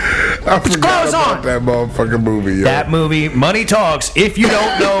fuck? I forgot clothes about on. that motherfucking movie. Yo. That movie, Money Talks. If you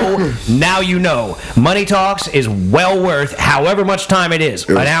don't know, now you know. Money Talks is well worth however much time it is. It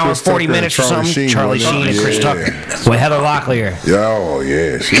was An hour and Chris 40 Tucker minutes or and Charlie something. Sheen, Charlie wasn't Sheen it? and Chris Yeah. Tucker. With Heather Locklear. Oh,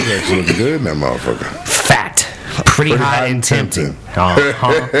 yeah. She was actually looking good in that motherfucker. Fat. Pretty hot and tempting.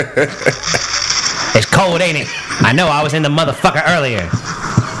 Uh-huh. It's cold, ain't it? I know, I was in the motherfucker earlier.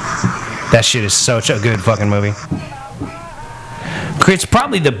 That shit is such a good fucking movie. It's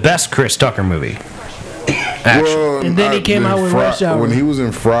probably the best Chris Tucker movie. Actually. Well, And then he came out with Rush Hour. When he was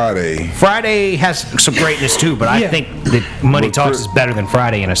in Friday. Friday has some greatness too, but I Yeah. think that Money But Talks Chris- is better than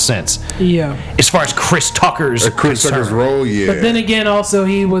Friday in a sense. Yeah. As far as Chris Tucker's Chris concerned. Tucker's role, yeah. But then again, also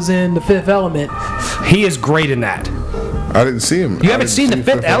he was in The Fifth Element. He is great in that. I didn't see him. You I haven't didn't seen The see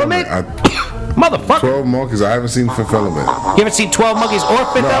Fifth Element? Motherfucker. 12 Monkeys. I haven't seen Fifth Element. You haven't seen 12 Monkeys or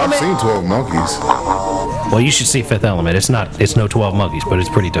Fifth No, I've Element? seen 12 Monkeys. Well, you should see Fifth Element. It's no 12 Monkeys, but it's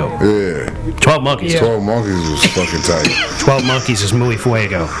pretty dope. Yeah. 12 Monkeys. 12 Monkeys was fucking tight. 12 Monkeys is muy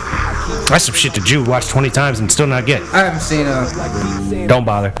fuego. That's some shit that Jude watched 20 times and still not get. I haven't seen Don't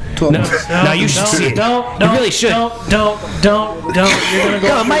bother. 12 No, months. no, you should see it. Don't. You really should. Don't. You're gonna go.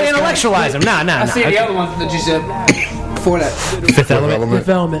 No, it might intellectualize him. Nah. I see the other one that you said before that. Fifth Element. Fifth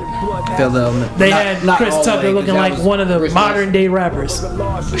Element. Fifth Element. They Not- had not Chris all the Tucker way, 'cause looking that like was one of the Chris modern day rappers. But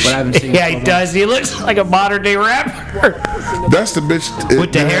I haven't seen. Yeah, he does. He looks like a modern day rapper. That's the bitch.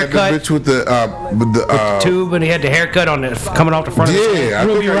 With the that had haircut? The bitch with the. Tube, and he had the haircut on the coming off the front of his head. Yeah, I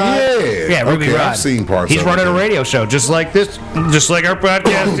Ruby think Rod. Yeah, Ruby okay, Rod. I've seen parts He's of running it. a radio show just like this, just like our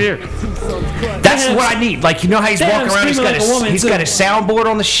podcast here. That's what I need. Like, you know how he's Damn, walking around, he's got screaming like a woman, he's too. got a soundboard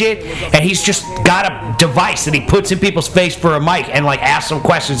on the shit, and he's just got a device that he puts in people's face for a mic and like asks them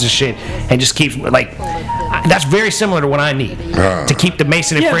questions and shit, and just keeps like. That's very similar to what I need to keep the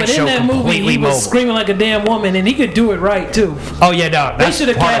Mason and Yeah, French but in show that movie, completely he was mobile. screaming like a damn woman, and he could do it right too. Oh yeah, no, They that's should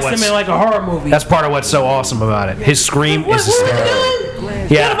have part of cast him what's- in like a horror movie. That's part of what's so awesome about it. His scream What is are hysterical. you doing? Yeah.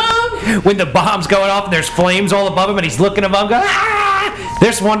 Get him out. When the bomb's going off and there's flames all above him and he's looking above going, ah!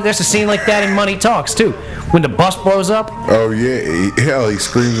 There's a scene like that in Money Talks too. When the bus blows up. Oh yeah, he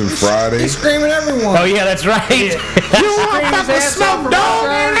screams in Friday. He's screaming at everyone. Oh yeah, that's right. You want fucking smoke,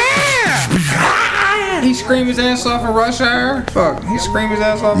 dog? He screamed his ass off in Rush Hour. Fuck, he screamed his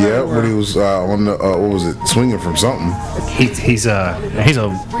ass off. Yeah, everywhere. when he was on the what was it, swinging from something. He's a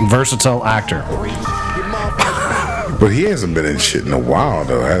versatile actor. But he hasn't been in shit in a while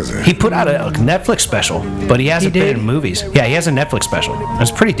though, has he? He put out a Netflix special, but he hasn't been did? in movies. Yeah, he has a Netflix special.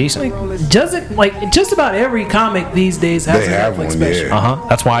 It's pretty decent. Doesn't like just about every comic these days has They a have Netflix one, special. yeah.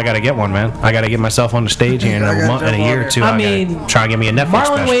 That's why I got to get one, man. I got to get myself on the stage here in a month, in a year or two. I I mean, gotta try and get me a Netflix Marlon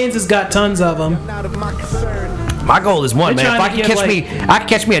special. Wayans has got tons of them. My goal is one, They're man. If trying I to can get, I can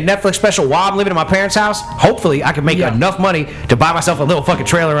catch me a Netflix special while I'm living in my parents' house. Hopefully, I can make Yeah. enough money to buy myself a little fucking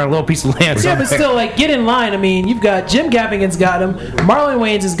trailer on a little piece of land. Yeah, but somewhere. still, like, get in line. I mean, you've got Jim Gaffigan's got him, Marlon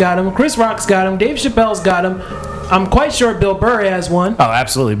Wayans has got him, Chris Rock's got him, Dave Chappelle's got him. I'm quite sure Bill Burr has one. Oh,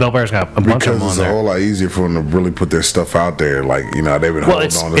 absolutely. Bill Burr's got a bunch of Because them on it's a there. whole lot easier for them to really put their stuff out there. Like, you know, they've been Well, holding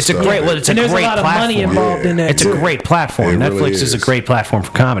it's on to it's a stuff. great well, it's a And there's a great lot of platform. money involved in that, It's too. a great platform. It Netflix really is a is. great platform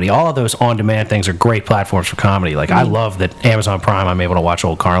for comedy. All of those on-demand things are great platforms for comedy. Like I love that Amazon Prime. I'm able to watch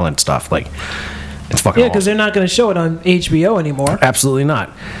old Carlin stuff. Like it's fucking Yeah, because awesome. they're not going to show it on HBO anymore. Absolutely not.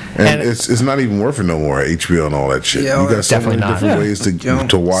 And it's not even worth it no more. HBO and all that shit. Yeah, you got so definitely many not. different Yeah. ways Yeah.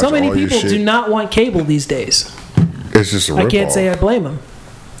 to watch So many all your people shit. do not want cable these days. It's just a I rip can't say I blame them.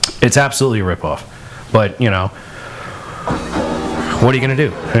 It's absolutely a ripoff. But, you know, what are you going to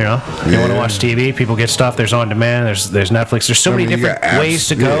do? You know, you want to Yeah. watch TV, people get stuff, there's on demand, there's Netflix. There's so I many mean, you different got apps, ways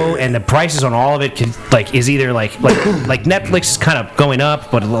to go, yeah. and the prices on all of it can, like, is either like Netflix is kind of going up,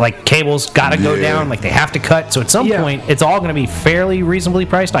 but like cable's got to go Yeah. down, like they have to cut. So at some Yeah. point, it's all going to be fairly reasonably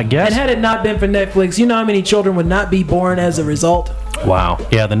priced, I guess. And had it not been for Netflix, you know how many children would not be born as a result? Wow.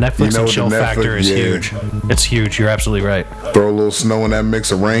 Yeah, the Netflix You know, and with chill the Netflix, factor is yeah. huge. It's huge. You're absolutely right. Throw a little snow in that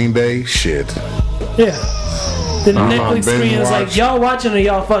mix, a rain day, shit. Yeah. Then the Netflix binge screen is like, watch. y'all watching or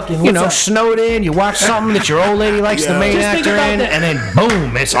y'all fucking? What's You know, up? snowed in, you watch something that your old lady likes the Yeah. main Just think actor about in, that. and then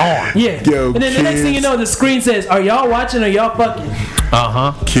boom, it's on. Yeah. Yo, and then the next thing you kids. know, the screen says, are y'all watching or y'all fucking?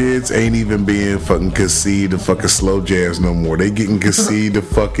 Kids ain't even being fucking conceived to fucking slow jazz no more. They getting conceived to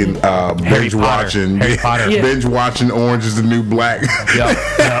fucking binge Potter. watching. Harry Potter. Yeah. Binge watching Orange is the New Black. Yep.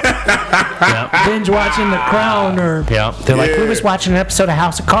 Yep. Binge watching The Crown or Yep. They're like, we Yeah. was watching an episode of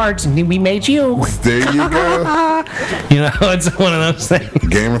House of Cards and we made you. There you go. You know, it's one of those things.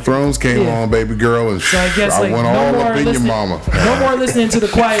 Game of Thrones came Yeah. on, baby girl, and So I guess like went no all more up in your listening, mama. no more listening to The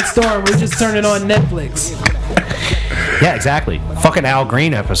Quiet Storm. We're just turning on Netflix. Yeah, exactly. Fucking Al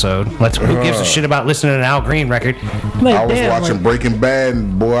Green episode. Who gives a shit about listening to an Al Green record? Like, I was damn, watching like, Breaking Bad,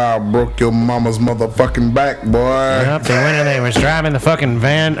 and boy, I broke your mama's motherfucking back, boy. Yep, they went and they was driving the fucking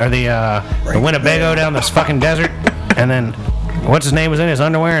van or the Winnebago down this fucking desert, and then what's his name was in his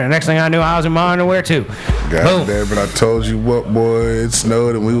underwear, and the next thing I knew, I was in my underwear too. God damn it, I told you what, boy, it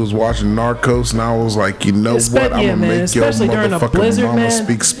snowed and we was watching Narcos, and I was like, you know what, I'm gonna make your especially during a motherfucking blizzard, mama man.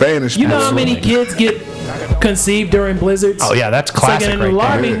 speak Spanish. You know how bitch. many kids get conceived during blizzards? Oh yeah, that's It's like classic an right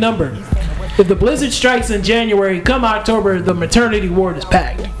alarming there. number. If the blizzard strikes in January, come October, the maternity ward is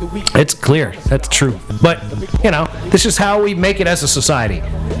packed. It's clear. That's true. But, this is how we make it as a society.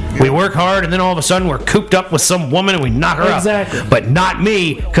 We work hard, and then all of a sudden we're cooped up with some woman and we knock her Exactly. up. But not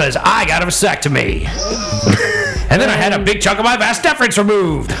me, because I got a vasectomy. And then I had a big chunk of my vas deferens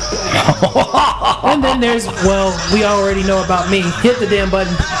removed. And then there's, we already know about me. Hit the damn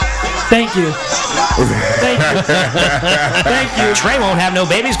button. Thank you. Thank you. Thank you. Trey won't have no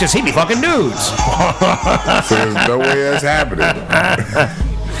babies because he be fucking nudes. So there's no way that's happening.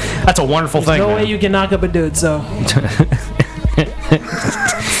 That's a wonderful thing. No man. way you can knock up a dude, so.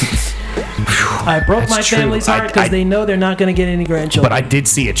 I broke my That's true. family's heart because they know they're not going to get any grandchildren. But I did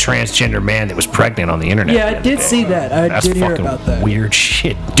see a transgender man that was pregnant on the internet. Yeah, I did see that. I That's did hear fucking about that. weird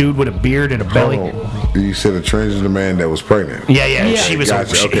shit. Dude with a beard and a belly. Oh, you said a transgender man that was pregnant. Yeah. Yeah. She was.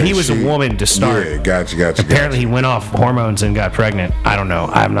 Gotcha, okay, he was a woman to start. Yeah, gotcha. Apparently, he went off hormones and got pregnant. I don't know.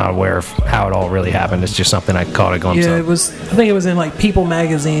 I'm not aware of how it all really happened. It's just something I caught a glimpse Yeah, of. it was. I think it was in like People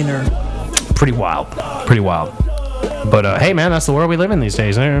magazine or. Pretty wild. But hey, man, that's the world we live in these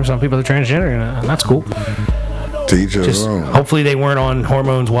days. There are some people that are transgender, and that's cool. To each his Just own. hopefully they weren't on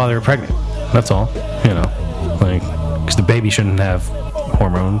hormones while they were pregnant. That's all. Because the baby shouldn't have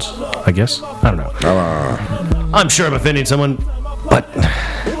hormones. I guess. I don't know. I'm sure I'm offending someone, but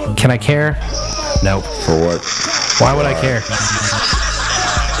can I care? No. For what? Why would I care?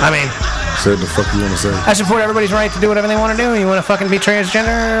 I mean, Say what the fuck you want to say. I support everybody's right to do whatever they want to do. You want to fucking be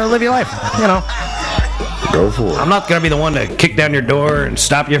transgender, live your life. Go for it. I'm not gonna be the one to kick down your door and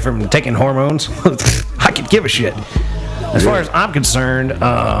stop you from taking hormones. I could give a shit. As far as I'm concerned,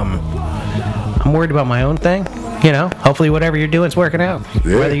 I'm worried about my own thing. Hopefully whatever you're doing is working out.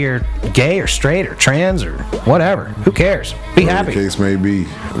 Yeah. Whether you're gay or straight or trans or whatever, who cares? Be Whatever happy. the case may be.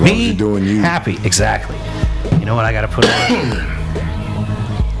 As long as Be you're doing you. happy. Exactly. You know what I gotta put on?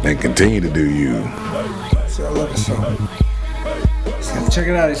 And continue to do you. So I love the song. Check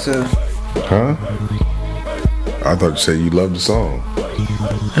it out, he said. Huh? I thought you said you loved the song.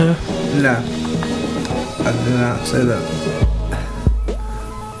 No. I did not say that.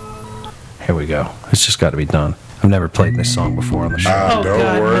 Here we go. It's just got to be done. I've never played this song before on the show. Oh, Don't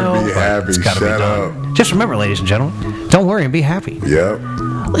God, worry, no. be happy. It's got to be Shut done. up. Just remember, ladies and gentlemen, don't worry and be happy. Yep.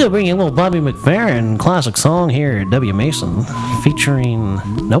 We're going to bring you a little Bobby McFerrin classic song here at W. Mason featuring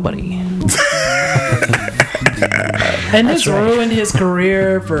nobody. And this right. ruined his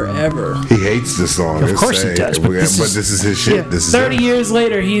career forever. He hates this song. Of course he does, but this is his shit. Yeah, This is 30 it. years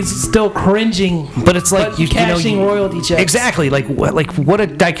later, he's still cringing. But it's like you cashing know, royalty checks. Exactly. Like what a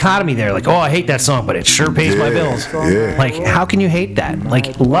dichotomy there. Like, oh, I hate that song, but it sure pays my Yeah, bills. yeah. Like, how can you hate that?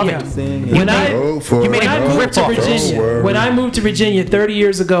 Like, love Yeah. it. When I Go for you made it. a when I Go moved to for it. Don't Virginia, worry. when I moved to Virginia 30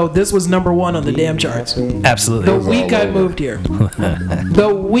 years ago, this was number one on the damn charts. The Absolutely. week I over. moved here. The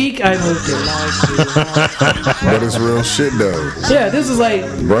week I moved here. But it's real shit though. Yeah, this is like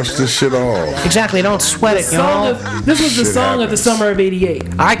Brush this shit off. Exactly. Don't sweat it, song y'all. of, this was the Shit song of the happens. summer of '88.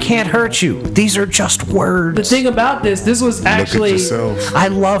 I can't hurt you. These are just The words. thing about this was Look at actually yourself. I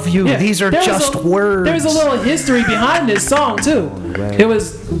love you. yeah, These are there's just words. There's a little history behind this song too. It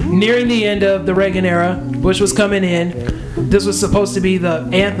was nearing the end of the Reagan era. Bush was coming in. This was supposed to be the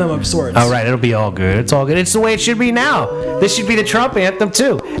anthem of sorts. All right, it'll be all good. It's all good. It's the way it should be now. This should be the Trump anthem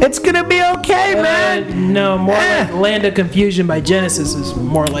too. It's gonna be okay, man. No, more like Land of Confusion by Genesis is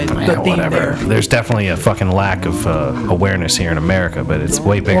more like the Yeah, theme whatever. there. There's definitely a fucking lack of awareness here in America, but it's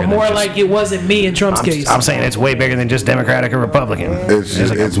way bigger Or than more just, like it wasn't me in Trump's case. I'm saying it's way bigger than just Democratic or Republican. It's There's just,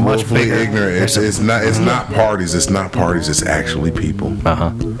 like a it's much willfully bigger- ignorant. It's not parties. It's not parties. It's actually people.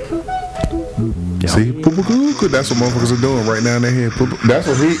 See, poo-poo-coo-coo, that's what motherfuckers are doing right now in their head. Poo-poo. That's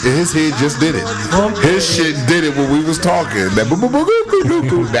what his head just did it. His shit did it when we was talking. That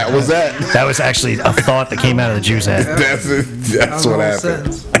poo-poo-coo-coo-coo-coo, that was that. That was actually a thought that came out of the Jew's head. That's it. That's what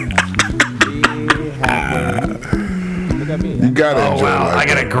happened. You gotta Oh enjoy wow, life. I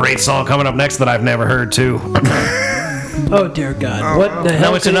got a great song coming up next that I've never heard too. Oh dear God! What the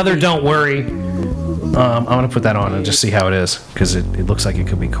hell? No, it's could it another be? Don't Worry. I'm gonna put that on and just see how it is because it looks like it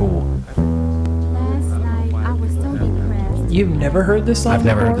could be cool. Last night I was so depressed. You've never heard this song? I've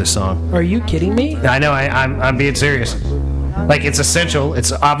never before? heard this song. Are you kidding me? I know. I'm being serious. Like, it's essential.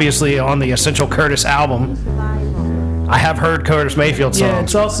 It's obviously on the Essential Curtis album. I have heard Curtis Mayfield songs. Yeah,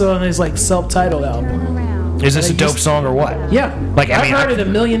 it's also on his like self-titled album. Is this a dope song or what? Yeah, Like, I've heard it a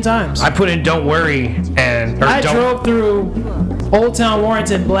million times. I put in "Don't Worry" and I drove through Old Town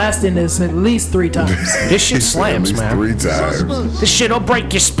Warrington blasting this at least 3 times. This shit slams, At least man. 3 times. This shit'll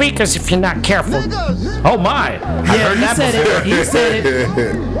break your speakers if you're not careful. Oh my! I Yeah, heard he that said before. it. He said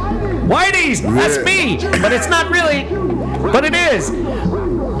it. Whitey's, that's me, but it's not really. But it is,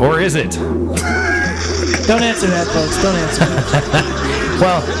 or is it? Don't answer that, folks. Don't answer that.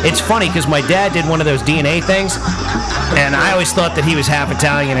 Well, it's funny because my dad did one of those DNA things, and I always thought that he was half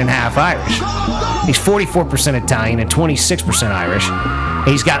Italian and half Irish. He's 44% Italian and 26% Irish.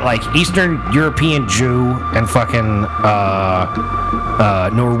 He's got like Eastern European Jew and fucking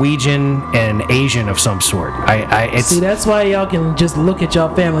Norwegian and Asian of some sort. It's See, that's why y'all can just look at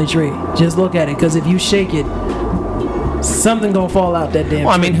y'all family tree. Just look at it, because if you shake it, something gonna fall out that damn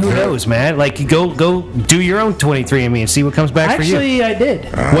well, I tree. mean, who knows, man? Like, go do your own 23andMe and see what comes back for you. Actually, I did.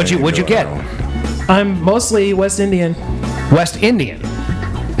 What'd you get? I'm mostly West Indian. West Indian.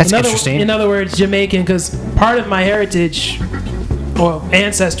 That's interesting. In other words, Jamaican, because part of my heritage, or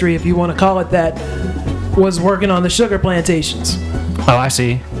ancestry, if you want to call it that, was working on the sugar plantations. Oh, I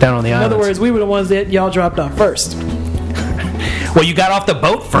see. Down on the In islands. other words, we were the ones that y'all dropped off first. Well, you got off the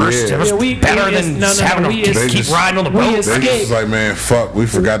boat first. Yeah. It was Yeah, better than having to They keep just- riding on the we boat. They just like, man, fuck, we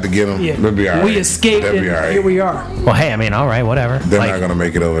forgot to get them. Yeah. They'll be all right. We escaped, They'll and be all right. here we are. Well, hey, I mean, all right, whatever. They're Like, not gonna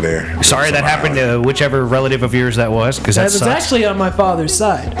make it over there. sorry that happened to whichever relative of yours that was, because that That was sucks. actually on my father's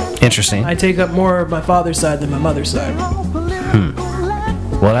side. Interesting. I take up more of my father's side than my mother's side.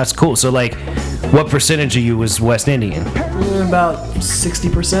 Well, that's cool. So, like, what percentage of you was West Indian? About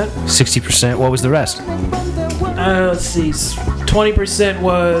 60%. 60%. What was the rest? Let's see. 20%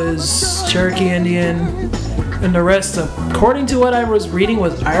 was Cherokee Indian, and the rest, according to what I was reading,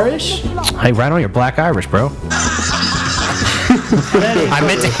 was Irish. Hey, right on your Black Irish, bro. I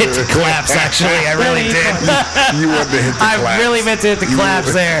meant to hit the claps, actually. I really did. You want to hit the I claps. really meant to hit the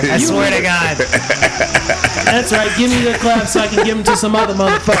claps there. I swear to God. That's right. Give me the clap so I can give them to some other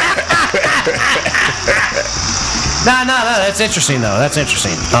motherfucker. No, that's interesting, though. That's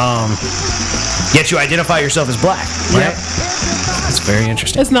interesting. Yet you identify yourself as black, right? Yep. That's very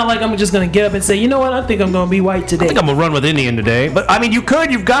interesting. It's not like I'm just gonna get up and say, you know what? I think I'm gonna be white today. I think I'm gonna run with Indian today, but I mean, you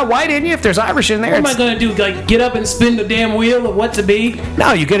could. You've got white in you. If there's Irish in there, What am I gonna do? Like get up and spin the damn wheel of what to be?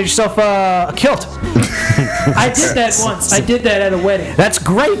 no, you get yourself a kilt. I did that once. I did that at a wedding. That's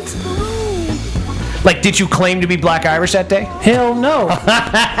great. Like, did you claim to be Black Irish that day? Hell no.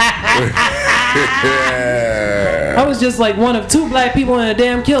 Yeah. I was just like one of 2 black people in a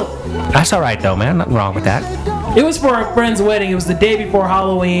damn kilt. That's all right, though, man. Nothing wrong with that. It was for a friend's wedding. It was the day before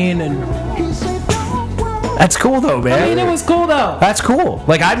Halloween, and That's cool, though, man. I mean, it was cool though. That's cool.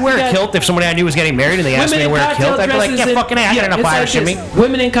 Like, I'd wear a Yeah. kilt if somebody I knew was getting married and they asked me to wear a kilt. I'd be like, yeah, fucking A, I got enough it's like Irish in me. this.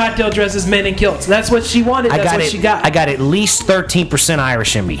 Women in cocktail dresses, men in kilts. That's what she wanted. That's what she got. I got at least 13%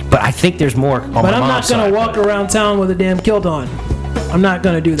 Irish in me, but I think there's more on my But I'm not mom's gonna side. walk around town with a damn kilt on. I'm not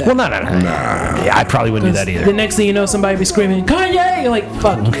gonna do that. Well, no. Yeah, I probably wouldn't do that The either. next thing you know, somebody be screaming, Kanye! You're like,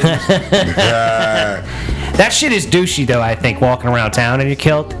 fuck you. That shit is douchey, though, I think, walking around town in your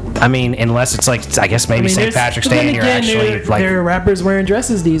kilt. I mean, unless it's like, I guess maybe St. there's- Patrick's but then Day and you're again, actually like. there are rappers wearing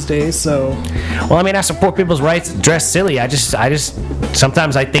dresses these days, so Well, I mean, I support people's rights to dress silly. I just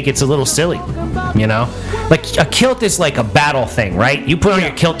sometimes I think it's a little silly, you know? Like, a kilt is like a battle thing, right? You put on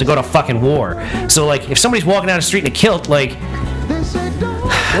your kilt to go to fucking war. So, like, if somebody's walking down the street in a kilt, like,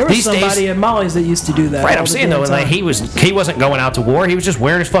 there was these somebody days, at Molly's that used to do that. right? all I'm the saying damn though, like, time. he wasn't going out to war. He was just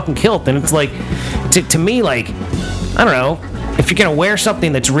wearing his fucking kilt, and it's like, to me, like, I don't know. If you're gonna wear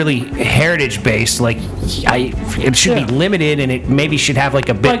something that's really heritage based, like, it should be limited, and it maybe should have like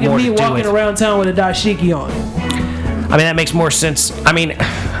a bit Like more me to do walking with. around town with a dashiki on. I mean, that makes more sense. I mean,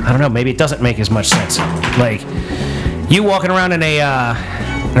 I don't know. Maybe it doesn't make as much sense. Like, you walking around in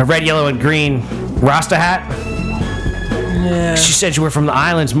a red, yellow, and green Rasta hat. Yeah, She said you were from the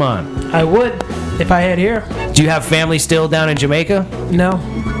islands, man. I would if I had hair. Do you have family still down in Jamaica? No,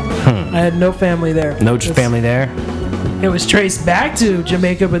 I had no family there. No It's- family there. It was traced back to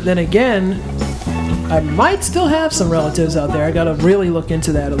Jamaica, but then again, I might still have some relatives out there. I gotta really look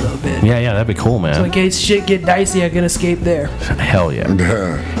into that a little bit. Yeah, that'd be cool, So in man. case shit get dicey, I can escape there. Hell yeah.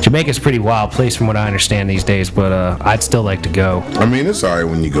 Jamaica's a pretty wild place from what I understand these days, but I'd still like to go. I mean, it's alright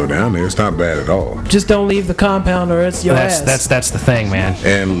when you go down there. It's not bad at all. Just don't leave the compound or it's your ass. That's the thing, man.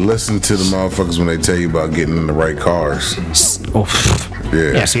 And listen to the motherfuckers when they tell you about getting in the right cars. Oof.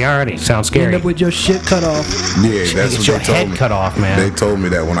 Yeah. See, already sounds End scary. up with your shit cut off. Yeah, that's Get what your they told head me. cut off, man. They told me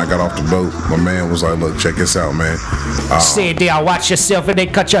that when I got off the boat. My man was like, "Look, check this out, man." Say there, watch yourself, and they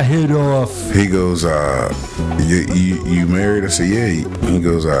cut your head off. He goes, you married?" I said, "Yeah." He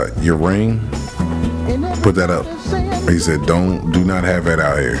goes, "Your ring? Put that up." He said, do not have that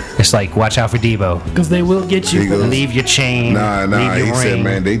out here." It's like, watch out for Debo. Because they will get you. He goes, Leave your chain. Nah. Leave your He said, ring.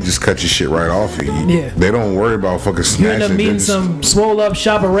 "Man, they just cut your shit right off you. Yeah. They don't worry about fucking You snatching end up it. They meeting just some swole up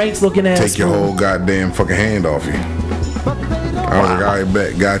shopper ranks looking ass. take your fool. whole goddamn fucking hand off you." I was like, "All right,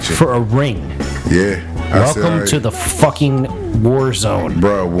 bet, gotcha." For a ring. Yeah. I said, Welcome "All right." to the fucking war zone.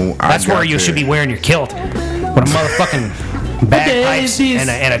 Bro, when I That's where got you should be there- wearing your kilt. With a motherfucking bagpipes Okay, and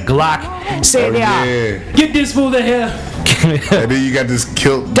a Glock. Say Oh, there. yeah. Get this fool the hell. And then you got this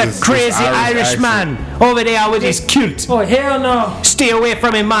kilt. That this crazy Irish accent. man over there with his kilt. Oh, hell no. Stay away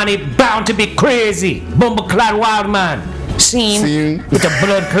from him, man. He bound to be crazy. Bumbleclad wild man. Seen Seen. with the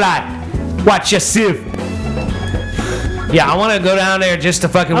blood clot. Watch yourself. Yeah, I want to go down there just to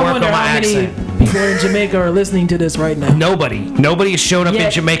fucking I work wonder on my how many accent. people in Jamaica are listening to this right now. Nobody has showed up in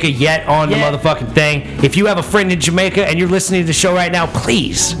Yet. Jamaica yet on the Yet. motherfucking thing. If you have a friend in Jamaica and you're listening to the show right now,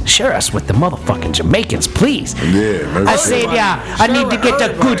 please share us with the motherfucking Jamaicans, please. Yeah, maybe I so. said, yeah, I need to get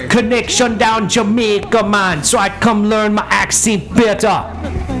a good connection down Jamaica, man, so I come learn my accent better.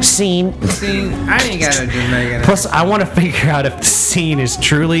 Scene. See, I ain't got no Jamaican. Plus, I want to figure out if the scene is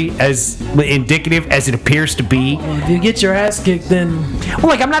truly as indicative as it appears to be. If you get your ass kicked, then Well,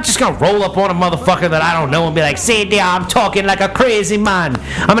 like, I'm not just gonna roll up on a motherfucker that I don't know and be like, say, yeah, I'm talking like a crazy man.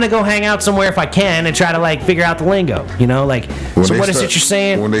 I'm gonna go hang out somewhere if I can and try to, like, figure out the lingo, you know? Like, When so they what is start- it you're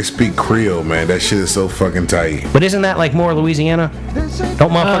saying? When they speak Creole, man, that shit is so fucking tight. But isn't that, like, more Louisiana?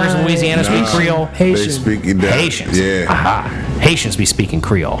 Don't motherfuckers in Louisiana speak Nah. Creole? They Haitian. speak it down. Haitians. Yeah. Aha. Haitians be speaking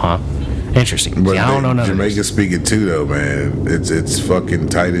Creole, huh? Interesting. But See, I don't know none of Jamaica this. speak it too, though, man. It's fucking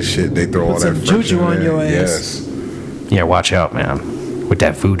tight as shit. They throw all Put that some French juju in on there. your ass. Yes. Yeah, watch out, man. With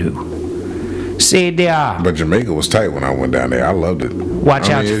that voodoo. Say, there. But Jamaica was tight when I went down there. I loved it. Watch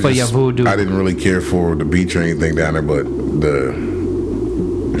out it's for your voodoo. I didn't really care for the beach or anything down there, but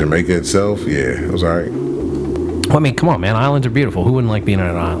the Jamaica itself, yeah, it was alright. Well, I mean, come on, man. Islands are beautiful. Who wouldn't like being on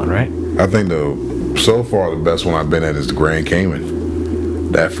an island, right? I think so far the best one I've been at is the Grand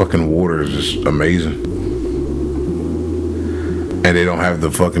Cayman. That fucking water is just amazing. And they don't have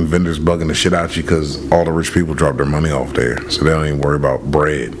the fucking vendors bugging the shit out you because all the rich people drop their money off there. So they don't even worry about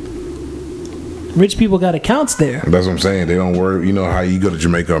bread. rich people got accounts there. That's what I'm saying. They don't worry. You know how you go to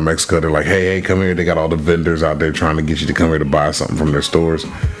Jamaica or Mexico, they're like, hey, come here. They got all the vendors out there trying to get you to come here to buy something from their stores.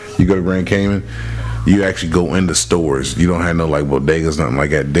 You go to Grand Cayman, you actually go into stores. You don't have no like bodegas, nothing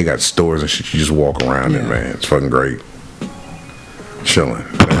like that. They got stores and shit. You just walk around in, man. It's fucking great. Chilling.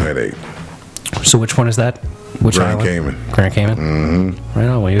 No headache. So which one is that? Which Grand island? Cayman. Grand Cayman? Mm-hmm. Right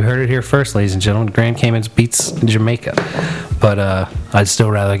on. Well, you heard it here first, ladies and gentlemen. Grand Cayman beats Jamaica. But I'd still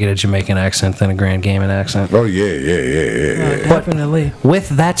rather get a Jamaican accent than a Grand Cayman accent. Oh, yeah. Definitely. With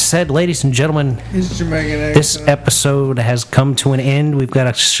that said, ladies and gentlemen, It's Jamaican this accent. episode has come to an end. We've got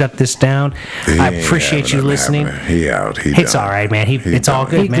to shut this down. I appreciate you listening. He out. It's all right, man. It's all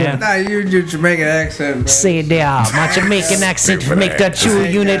done. good, man. Nah, your Jamaican accent, bro. Say it there. My Jamaican accent Stupid make the ass. Jew I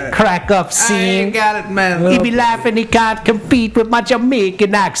ain't unit got it. crack up I scene. ain't got it, man. He be laughing, he can't compete with my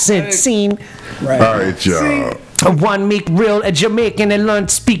Jamaican accent scene. All right, y'all. One make real a Jamaican and learn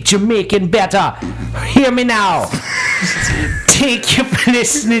to speak Jamaican better. Hear me now. Thank you for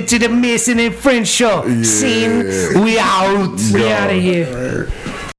listening to the Mason and Friends show. Scene, we out. We out of here.